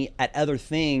money at other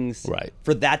things right.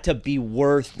 for that to be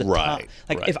worth the time.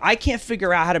 Like, if I can't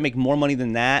figure out how to make more money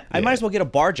than that, I might as well get a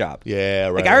bar job. Yeah,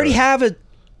 right. Like, I already have a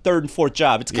third and fourth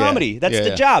job. It's comedy. That's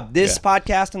the job. This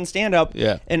podcast and stand-up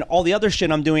and all the other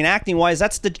shit I'm doing acting-wise,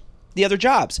 that's the other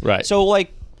jobs. Right. So,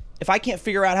 like, if I can't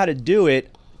figure out how to do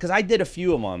it, because I did a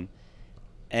few of them,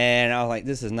 and I was like,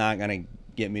 this is not going to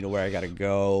get me to where I got to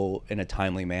go in a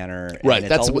timely manner. Right.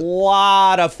 And it's a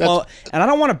lot of phone. And I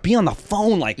don't want to be on the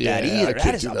phone like that either.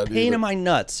 That is a pain in my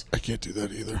nuts. I can't do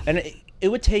that either. And it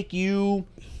would take you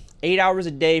 8 hours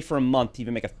a day for a month to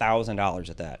even make $1,000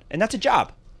 at that. And that's a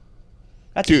job.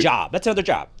 That's a job. That's another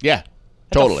job. Yeah.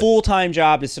 That's totally. A full-time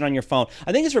job to sit on your phone.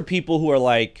 I think it's for people who are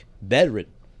like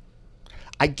bedridden.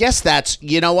 I guess that's,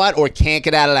 you know what, or can't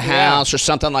get out of the house or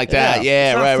something like that.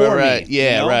 Yeah, right.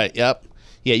 Yeah, you know? Right. Yep.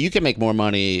 Yeah, you can make more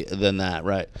money than that,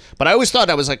 right? But I always thought,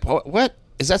 I was like, what?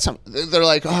 Is that something? They're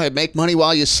like, oh, I make money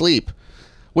while you sleep.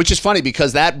 Which is funny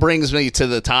because that brings me to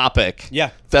the topic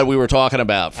that we were talking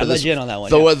about. I legit on that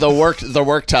one. The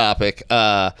work topic.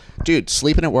 Dude,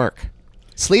 sleeping at work.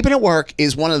 Sleeping at work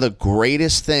is one of the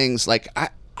greatest things. Like,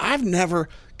 I've never,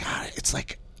 God, it's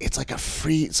like a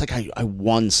free, it's like I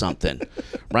won something,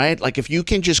 right? Like if you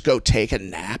can just go take a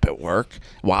nap at work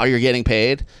while you're getting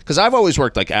paid, because I've always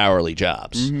worked like hourly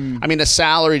jobs. Mm-hmm. I mean, a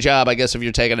salary job, I guess if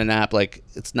you're taking a nap, like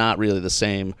it's not really the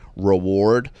same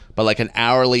reward, but like an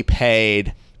hourly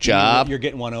paid job. You're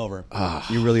getting one over.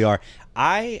 You really are.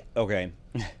 I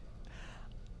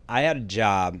had a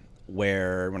job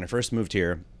where when I first moved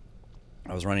here,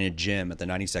 I was running a gym at the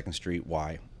 92nd Street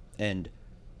Y, and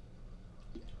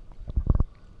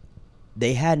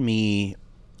they had me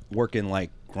working like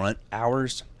grunt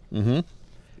hours. Mm-hmm.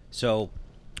 So,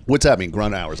 what's that mean?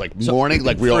 Grunt hours, like morning,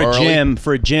 like real early.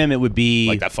 For a gym, it would be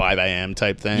like that 5 a.m.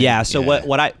 type thing. Yeah. So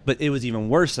but it was even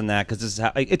worse than that because this is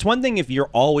how, it's one thing if you're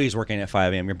always working at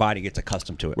 5 a.m. Your body gets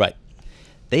accustomed to it. Right.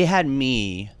 They had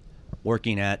me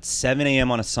working at 7 a.m.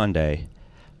 on a Sunday,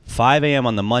 5 a.m.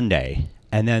 on the Monday,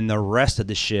 and then the rest of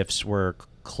the shifts were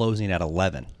closing at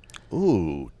 11.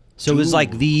 Ooh. So it was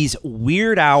like these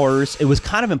weird hours. It was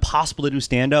kind of impossible to do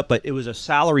stand-up, but it was a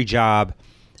salary job,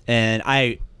 and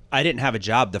I didn't have a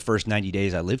job the first 90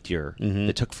 days I lived here. Mm-hmm.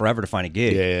 It took forever to find a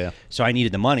gig. Yeah. So I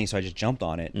needed the money, so I just jumped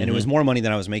on it. Mm-hmm. And it was more money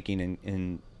than I was making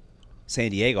in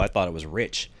San Diego. I thought it was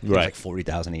rich. It was like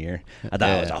 $40,000 a year. I thought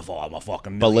I was I'm a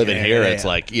fucking millionaire. But living here, it's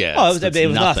like, it was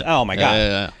nothing. Oh, my God.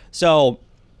 Yeah. So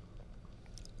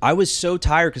I was so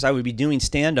tired because I would be doing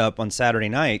stand-up on Saturday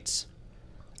nights,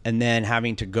 and then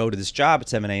having to go to this job at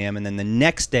 7 a.m. and then the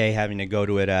next day having to go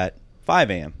to it at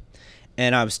 5 a.m.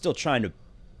 And I was still trying to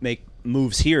make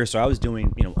moves here, so I was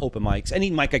doing, open mics. Any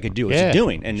mic I could do, I was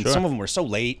doing. And some of them were so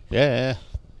late. Yeah.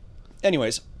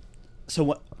 Anyways,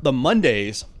 so the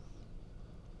Mondays,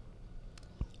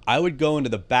 I would go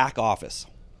into the back office,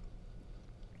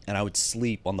 and I would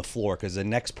sleep on the floor because the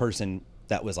next person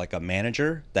that was like a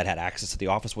manager that had access to the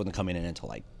office wasn't coming in until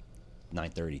like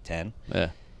 9:30, 10. Yeah.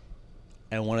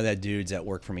 And one of the dudes that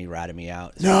worked for me ratted me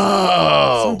out.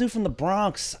 No! Some dude from the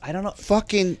Bronx. I don't know.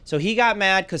 Fucking. So he got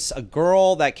mad because a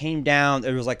girl that came down,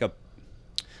 there was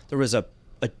a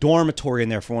dormitory in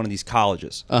there for one of these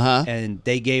colleges. And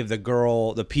they gave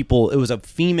the people, it was a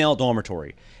female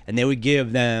dormitory. And they would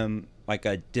give them like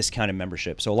a discounted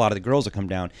membership. So a lot of the girls would come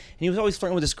down, and he was always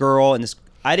flirting with this girl. And this,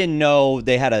 I didn't know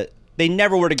they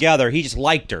never were together. He just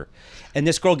liked her, and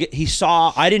this girl,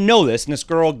 I didn't know this, and this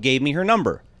girl gave me her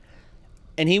number,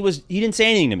 and he didn't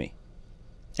say anything to me,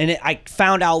 and I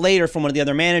found out later from one of the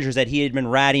other managers that he had been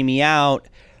ratting me out.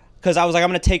 Because I was like, I'm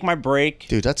going to take my break.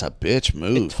 Dude, that's a bitch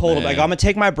move. Like, I'm going to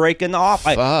take my break in the off.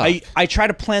 I tried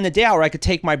to plan the day out where I could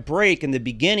take my break in the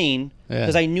beginning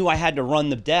because I knew I had to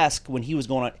run the desk when he was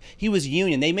going on. He was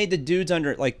union. They made the dudes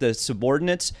under, like, the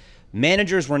subordinates.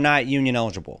 Managers were not union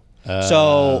eligible.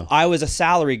 So I was a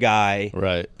salary guy.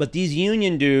 Right. But these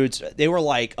union dudes, they were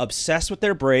like obsessed with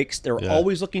their breaks. They were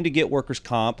always looking to get workers'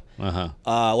 comp. There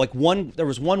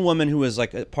was one woman who was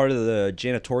like a part of the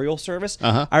janitorial service.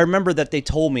 I remember that they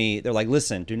told me, they're like,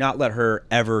 listen, do not let her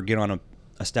ever get on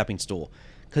a stepping stool.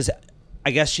 Because I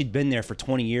guess she'd been there for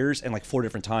 20 years and like 4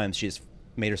 different times she's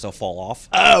made herself fall off.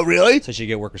 Oh, really? So she'd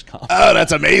get workers' comp. Oh,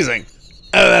 that's amazing.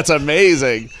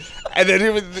 And then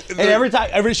every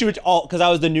time she would, because I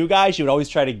was the new guy, she would always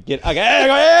try to get, like,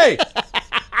 hey,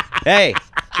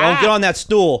 don't get on that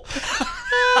stool.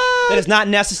 That is not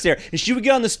necessary. And she would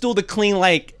get on the stool to clean,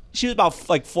 like, she was about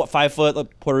like 5 foot,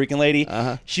 like, Puerto Rican lady.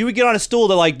 She would get on a stool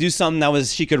to like do something that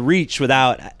she could reach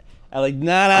without. I like, no.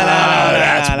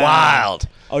 That's wild.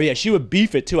 Oh yeah, she would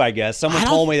beef it too. I guess someone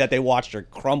told me that they watched her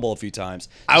crumble a few times.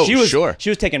 Oh, she was, sure. She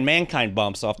was taking mankind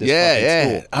bumps off this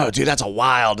fucking stool. Oh, dude, that's a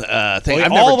wild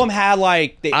thing. All of them had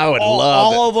like.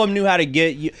 All of them knew how to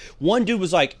get you. One dude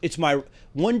was like,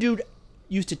 One dude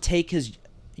used to take his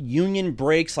union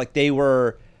breaks like they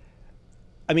were.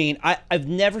 I mean, I've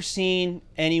never seen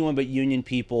anyone but union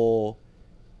people.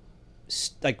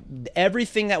 Like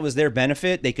everything that was their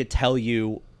benefit, they could tell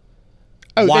you.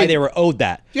 Why they were owed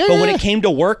that. But when it came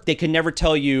to work, they could never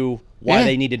tell you why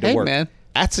they needed to work. Man,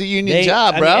 that's a union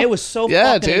job, bro. I mean, it was so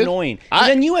fucking annoying. And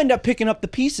then you end up picking up the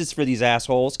pieces for these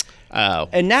assholes. Oh.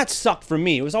 And that sucked for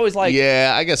me. It was always like,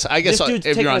 I guess this dude's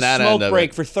if taking you're on a that smoke end of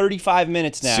break it. for 35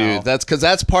 minutes now. Dude, that's because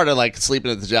that's part of like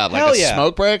sleeping at the job. Like Hell a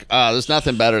smoke break. There's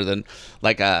nothing better than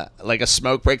like a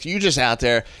smoke break. You just out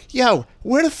there, yo,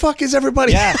 where the fuck is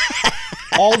everybody? Yeah.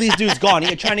 All these dudes gone.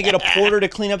 You're trying to get a porter to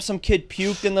clean up some kid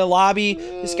puked in the lobby.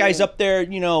 This guy's up there,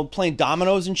 playing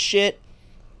dominoes and shit.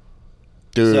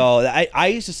 Dude. So I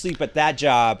used to sleep at that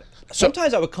job.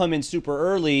 Sometimes I would come in super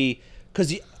early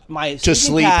because my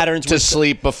sleeping patterns were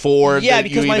sleep before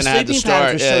because my sleeping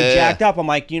patterns were so jacked up. I'm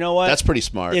like, you know what? That's pretty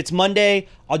smart. It's Monday.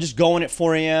 I'll just go in at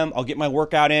 4 a.m. I'll get my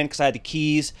workout in because I had the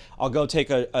keys. I'll go take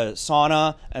a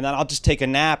sauna, and then I'll just take a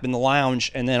nap in the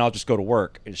lounge, and then I'll just go to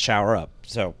work and shower up.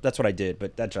 So that's what I did.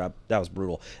 But that job, that was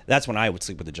brutal. That's when I would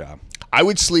sleep at the job. I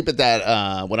would sleep at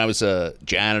that when I was a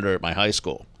janitor at my high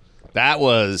school. That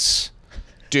was,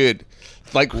 dude,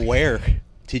 like where?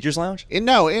 Teacher's lounge? In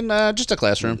just a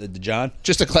classroom. The John?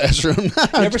 Just a classroom. You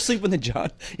ever sleep in the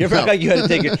John? You ever act like you had to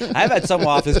take it? I've had some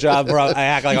office job where I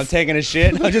act like I'm taking a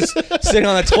shit. I'm just sitting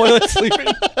on the toilet sleeping.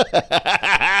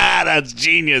 That's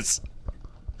genius.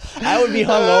 I would be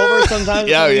hungover sometimes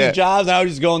at these jobs, and I would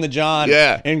just go in the John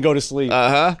and go to sleep.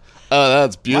 Oh,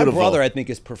 that's beautiful. My brother, I think,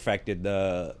 has perfected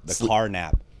the car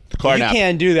nap. You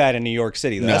can't do that in New York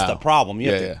City, though. No. That's the problem.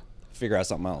 You have to figure out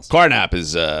something else. Car nap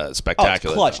is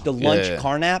spectacular. Oh, it's clutch. The lunch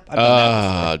car nap. I've done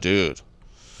that before. Dude.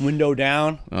 Window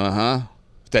down.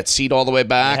 That seat all the way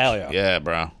back. Hell yeah. Yeah,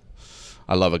 bro.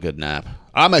 I love a good nap.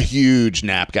 I'm a huge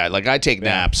nap guy. Like I take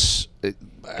naps. It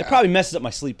probably messes up my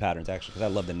sleep patterns actually because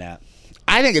I love the nap.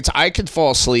 I think I could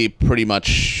fall asleep pretty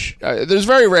much. There's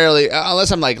very rarely,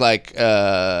 unless I'm like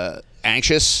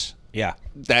anxious. Yeah.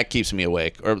 That keeps me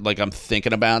awake, or like I'm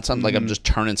thinking about something, like I'm just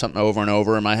turning something over and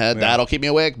over in my head. That'll keep me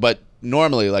awake. But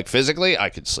normally, like physically, I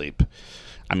could sleep.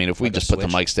 I mean, if we just put the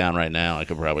mics down right now, I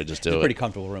could probably just do it. Pretty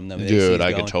comfortable room, though. Dude,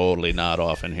 I could totally nod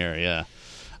off in here.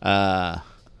 Yeah.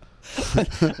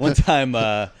 One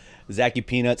time, Zachy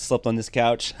Peanut slept on this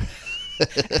couch.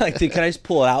 Like, dude, can I just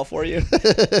pull it out for you?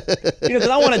 Because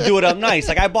I want to do it up nice.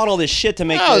 Like, I bought all this shit to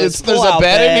make this. There's a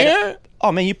bed in here?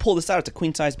 Oh, man, you pull this out. It's a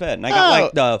queen-size bed. And I got,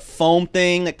 like, the foam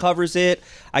thing that covers it.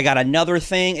 I got another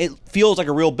thing. It feels like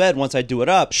a real bed once I do it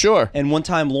up. Sure. And one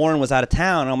time, Lauren was out of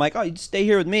town. And I'm like, oh, you just stay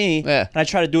here with me. Yeah. And I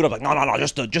try to do it up. Like, no,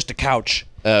 just a couch.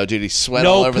 Oh, dude, he sweat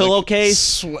all over pillowcase.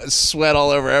 Sweat all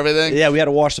over everything? Yeah, we had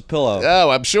to wash the pillow. Oh,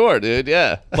 I'm sure, dude,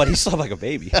 yeah. But he slept like a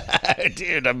baby.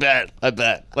 Dude, I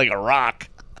bet. Like a rock.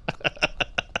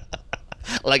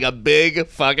 Like a big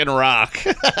fucking rock.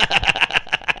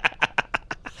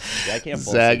 I can't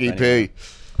fall Zaggy asleep P.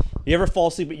 You ever fall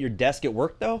asleep at your desk at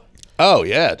work, though? Oh,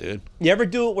 yeah, dude. You ever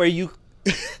do it where you...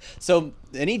 So,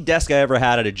 any desk I ever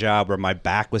had at a job where my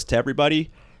back was to everybody,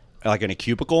 like in a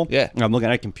cubicle, yeah, and I'm looking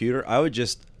at a computer, I would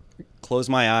just close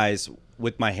my eyes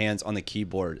with my hands on the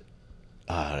keyboard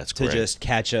Oh, that's to great. just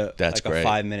catch a That's like great. a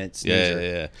 5-minute snoozer.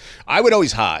 Yeah. I would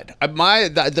always hide.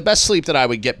 The best sleep that I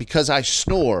would get, because I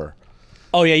snore,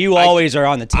 Oh yeah, you always are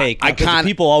on the take. I because kinda-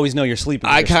 people always know you're sleeping.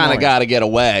 I You're kind of snoring. got to get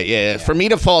away. Yeah. For me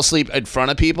to fall asleep in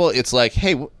front of people, it's like,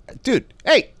 hey, dude,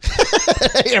 hey.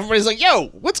 Everybody's like, yo,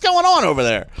 what's going on over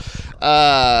there?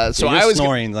 So Your I always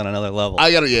snoring's on another level.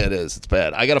 yeah, it is. It's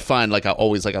bad. I got to find like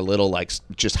always like a little like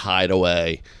just hide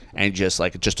away and just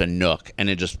a nook and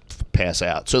then just pass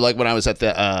out. So like when I was at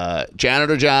the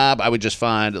janitor job, I would just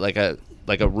find like a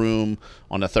room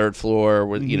on the third floor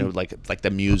where you know like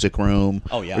the music room.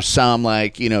 Oh, yeah. Or some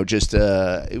like just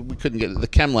we couldn't get the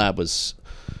chem lab was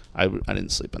I didn't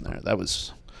sleep in there. That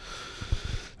was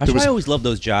That's why was- I always love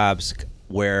those jobs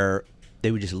where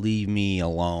they would just leave me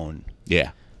alone.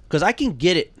 yeah. Because I can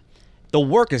get it. The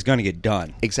work is going to get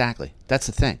done. Exactly. That's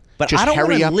the thing. But just I don't want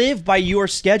hurry to up. live by your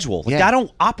schedule. Like, Yeah. I don't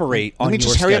operate on Let me your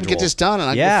just hurry up and schedule. get this done, and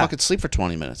I can go fucking sleep for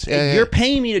 20 minutes. Yeah, You're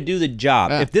paying me to do the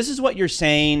job. Yeah. If this is what you're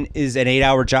saying is an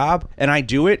 8-hour job and I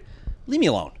do it, leave me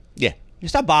alone. yeah. You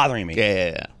stop bothering me.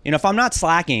 Yeah. You know, if I'm not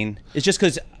slacking, it's just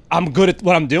because I'm good at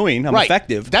what I'm doing. I'm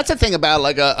effective. That's the thing about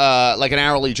like an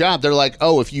hourly job. They're like,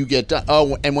 oh, if you get done,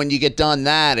 and when you get done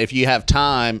that, if you have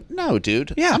time, no,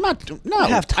 dude. Yeah. I'm not. No, I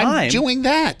have time. I'm doing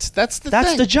that. That's the That's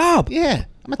thing. the job. Yeah,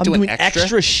 I'm not I'm doing, doing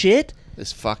extra shit.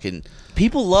 This fucking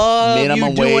People love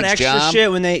Minimum you doing wage extra job.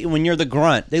 shit when you're the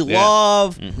grunt. They Yeah.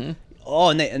 love. Oh,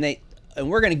 and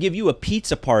we're gonna give you a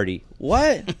pizza party.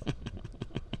 What?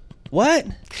 What?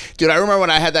 dude. I remember when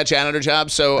I had that janitor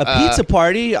job. So A pizza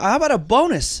party? How about a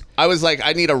bonus? I was like,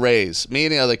 I need a raise. Me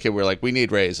and the other kid were like, we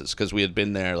need raises because we had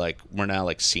been there. Like, we're now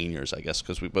like seniors, I guess,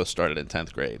 because we both started in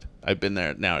 10th grade. I've been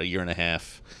there now a year and a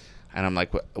half, and I'm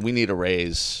like, we need a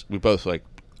raise. We both like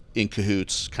in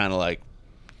cahoots, kind of like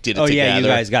did it Oh together. yeah, you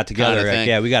guys got together. kinda Like, thing.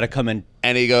 yeah, we got to come in.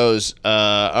 And he goes,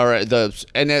 all right,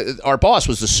 our boss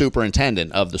was the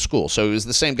superintendent of the school. So he was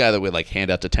the same guy that would like hand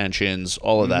out detentions,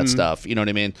 all of that stuff. You know what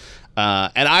I mean?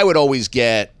 And I would always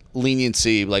get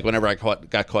leniency, like whenever I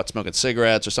got caught smoking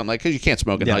cigarettes or something, like, because you can't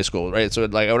smoke in Yeah. high school, right? So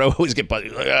like I would always get, like,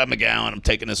 McGowan, I'm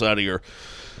taking this out of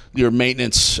your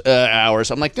maintenance hours.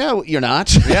 I'm like, no, you're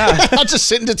not. Yeah. I'll just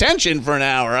sit in detention for an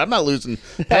hour. I'm not losing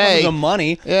That pay. was the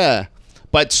money. Yeah.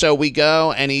 But so we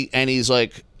go, and he's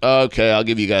like, okay, I'll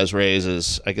give you guys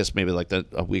raises. I guess maybe like a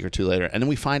week or two later. And then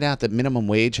we find out that minimum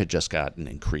wage had just gotten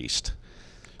increased.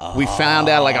 We found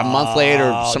out like a month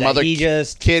later, some that other he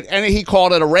just- kid, and he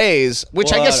called it a raise,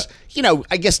 which I What? guess,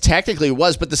 I guess technically it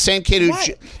was, but the same kid who What?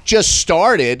 just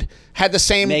started had the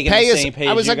same Making pay the as, same pay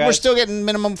I as was you like, we're guys? still getting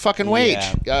minimum fucking wage.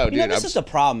 Yeah. Oh, You dude. know, this is the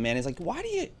problem, man. It's like, why do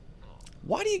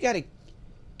you got to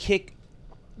kick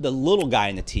the little guy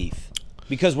in the teeth?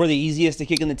 Because we're the easiest to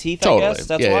kick in the teeth, totally. I guess.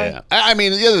 That's yeah, why. yeah. I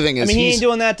mean, the other thing is I mean, he he's- ain't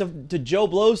doing that to Joe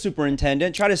Blow,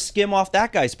 superintendent. Try to skim off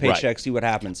that guy's paycheck, Right. see what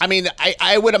happens. I mean,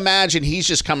 I would imagine he's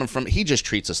just coming from, he just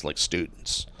treats us like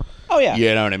students. oh, yeah.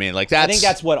 You know what I mean? Like that's. I think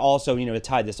that's what also, to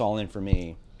tie this all in for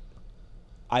me,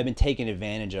 I've been taken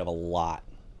advantage of a lot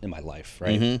in my life,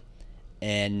 right? Mm-hmm.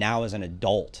 And now as an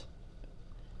adult,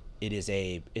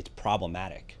 it's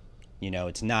problematic.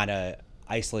 It's not a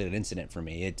isolated incident for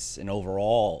me. It's an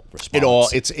overall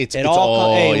response. It's It all,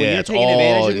 all hey, when yeah, you're it's taking all-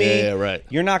 advantage of me, yeah, right.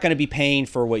 you're not going to be paying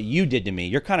for what you did to me.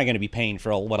 You're kind of going to be paying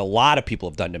for what a lot of people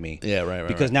have done to me. Yeah, right,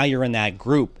 Because right. now you're in that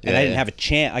group, and Yeah, I didn't yeah. have a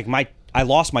chance. I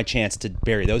lost my chance to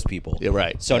bury those people. Yeah,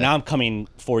 right. So Yeah. now I'm coming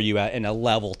for you in a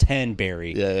level 10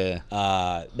 bury. Yeah.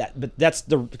 But that's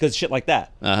because shit like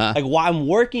that. Uh-huh. Like while I'm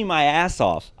working my ass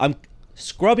off, I'm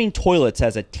scrubbing toilets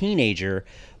as a teenager.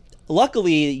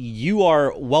 Luckily, you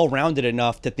are well-rounded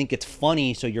enough to think it's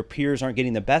funny, so your peers aren't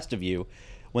getting the best of you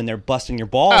when they're busting your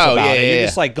balls Oh, about yeah, it. yeah, You're yeah.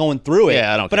 just like going through it.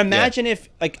 Yeah, I don't But care. imagine if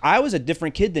I was a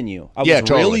different kid than you. I was Yeah,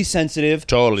 totally. really sensitive,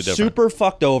 Totally different. super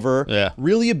fucked over, Yeah.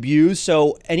 really abused.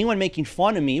 So anyone making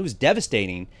fun of me, it was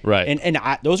devastating. Right. And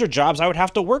those are jobs I would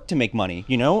have to work to make money,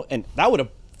 and that would have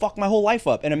fucked my whole life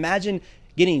up. And imagine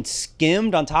getting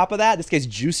skimmed on top of that. This guy's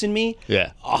juicing me.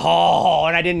 Yeah. Oh,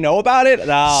 and I didn't know about it.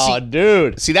 Oh,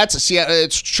 dude. See,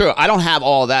 it's true. I don't have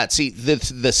all that. See,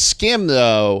 the skim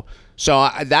though. So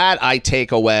that I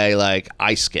take away. Like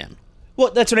I skim. Well,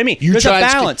 that's what I mean. There's a try and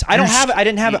skim- balance. I don't you have it. I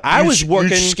didn't have it. I you- was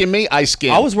working. You skim me. I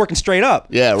skim. I was working straight up.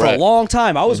 Yeah, for right. a long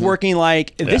time. I was working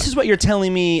like this is what you're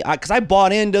telling me because I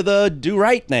bought into the do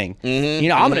right thing.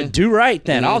 I'm gonna do right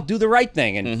then. I'll do the right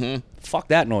thing and fuck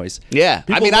that noise. Yeah.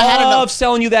 People I mean, I had love enough.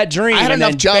 selling you that dream. I had and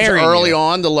enough then jobs burying early you.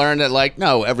 on to learn that, like,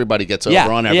 no, everybody gets over Yeah,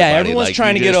 on yeah, everybody. everyone's Like,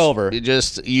 trying you to get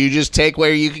just- over. You just take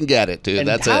where you can get it, dude. And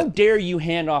That's how it. dare you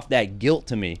hand off that guilt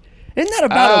to me? Isn't that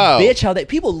about Oh. a bitch? How that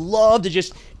people love to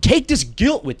just take this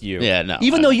guilt with you. Yeah, no,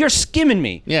 Even I though know. you're skimming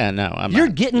me. Yeah, no, I'm You're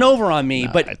not. getting over on me,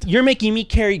 No, but you're making me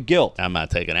carry guilt. I'm not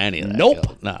taking any of that. Nope.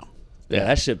 guilt. No.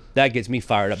 Yeah, that gets me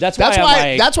fired up. That's That's why. why. I'm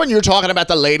like, That's when you're talking about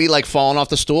the lady like falling off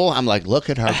the stool. I'm like, look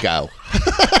at her go.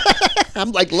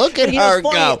 I'm like, look at you know, her it's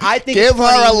funny. go. I think Give it's her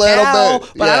funny a little now,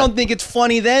 bit, but I don't think it's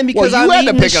funny then Well, because you I'm had to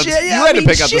eating pick the up. shit. Yeah, You had to I'm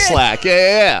pick up the eating shit. slack.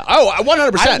 Yeah. Oh,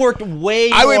 100%. I worked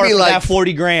way I would more be for like- that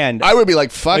 40 grand. I would be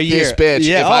like, fuck A this year. bitch.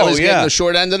 Yeah, If I oh, was getting yeah. the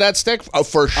short end of that stick,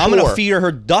 for sure. I'm gonna feed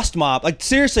her dust mop. Like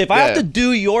seriously, if I have Yeah. to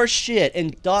do your shit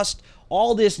and dust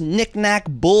all this knick-knack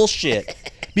bullshit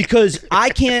because I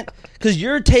can't, because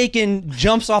you're taking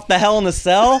jumps off the Hell in the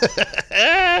Cell.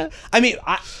 I mean,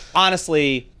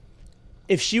 honestly,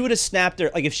 if she would have snapped her,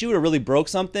 like if she would have really broke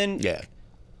something, Yeah.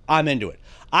 I'm into it.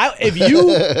 If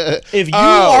you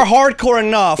are hardcore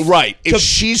enough, Right. to- If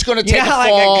she's gonna you take know a how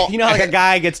fall, you know how like a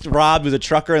guy gets robbed with a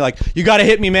trucker, like you got to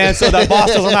hit me, man, so that boss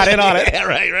knows I'm not in on it. Yeah,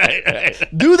 right.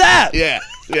 Do that. Yeah.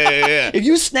 If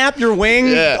you snap your wing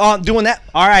Yeah. on doing that,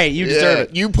 all right, you deserve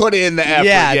it. You put in the effort.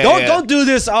 Yeah, don't do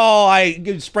this. Oh,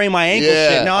 I sprained my ankle. Yeah.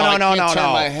 Shit. No, Oh, I no, can't turn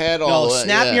no. my head no, all the way.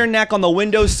 snap Yeah. your neck on the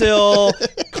windowsill.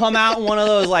 Come out in one of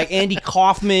those like Andy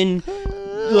Kaufman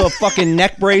fucking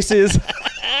neck braces.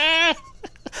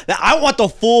 I want the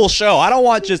full show. I don't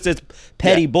want just this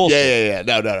petty bullshit.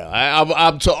 Yeah. No.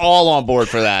 I'm all on board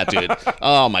for that, dude.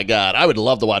 Oh my god, I would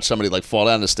love to watch somebody like fall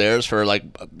down the stairs for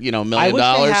like $1 million. I wish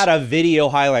they had a video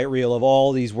highlight reel of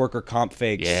all these worker comp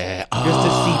fakes. Yeah. Just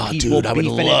to see people dude, I would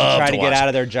beefing it to love try to to get watch out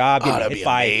of their job, Oh, getting that'd hit be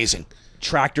by amazing.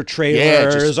 tractor Yeah,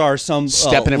 trailers just or some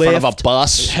Stepping in front of a lift.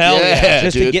 bus. Hell yeah,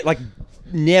 just to dude. get like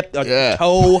nipped a Yeah.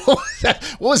 toe.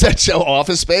 What was that show,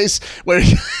 Office Space? Where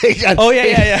he got, Oh,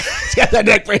 yeah. He's got that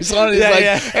neck brace on. And he's Yeah, like,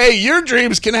 yeah. "Hey, your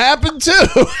dreams can happen too."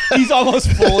 He's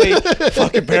almost fully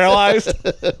fucking paralyzed.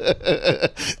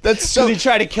 That's so. He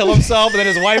tried to kill himself, and then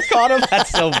his wife caught him.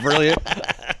 That's so brilliant.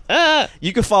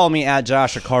 You can follow me at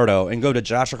Josh Ricardo and go to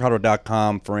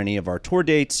joshricardo.com for any of our tour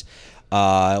dates.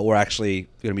 We're actually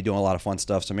going to be doing a lot of fun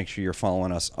stuff, so make sure you're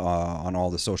following us on all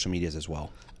the social medias as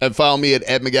well. And follow me at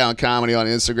Ed McGowan Comedy on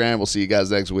Instagram. We'll see you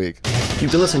guys next week. You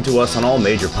can listen to us on all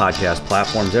major podcast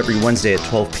platforms every Wednesday at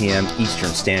 12 p.m. Eastern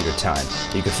Standard Time.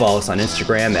 You can follow us on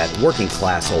Instagram at Working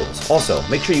Class Holes. Also,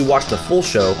 make sure you watch the full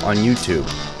show on YouTube.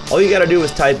 All you got to do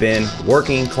is type in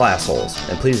Working Class Holes.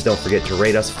 And please don't forget to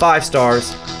rate us 5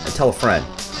 stars and tell a friend.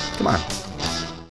 Come on.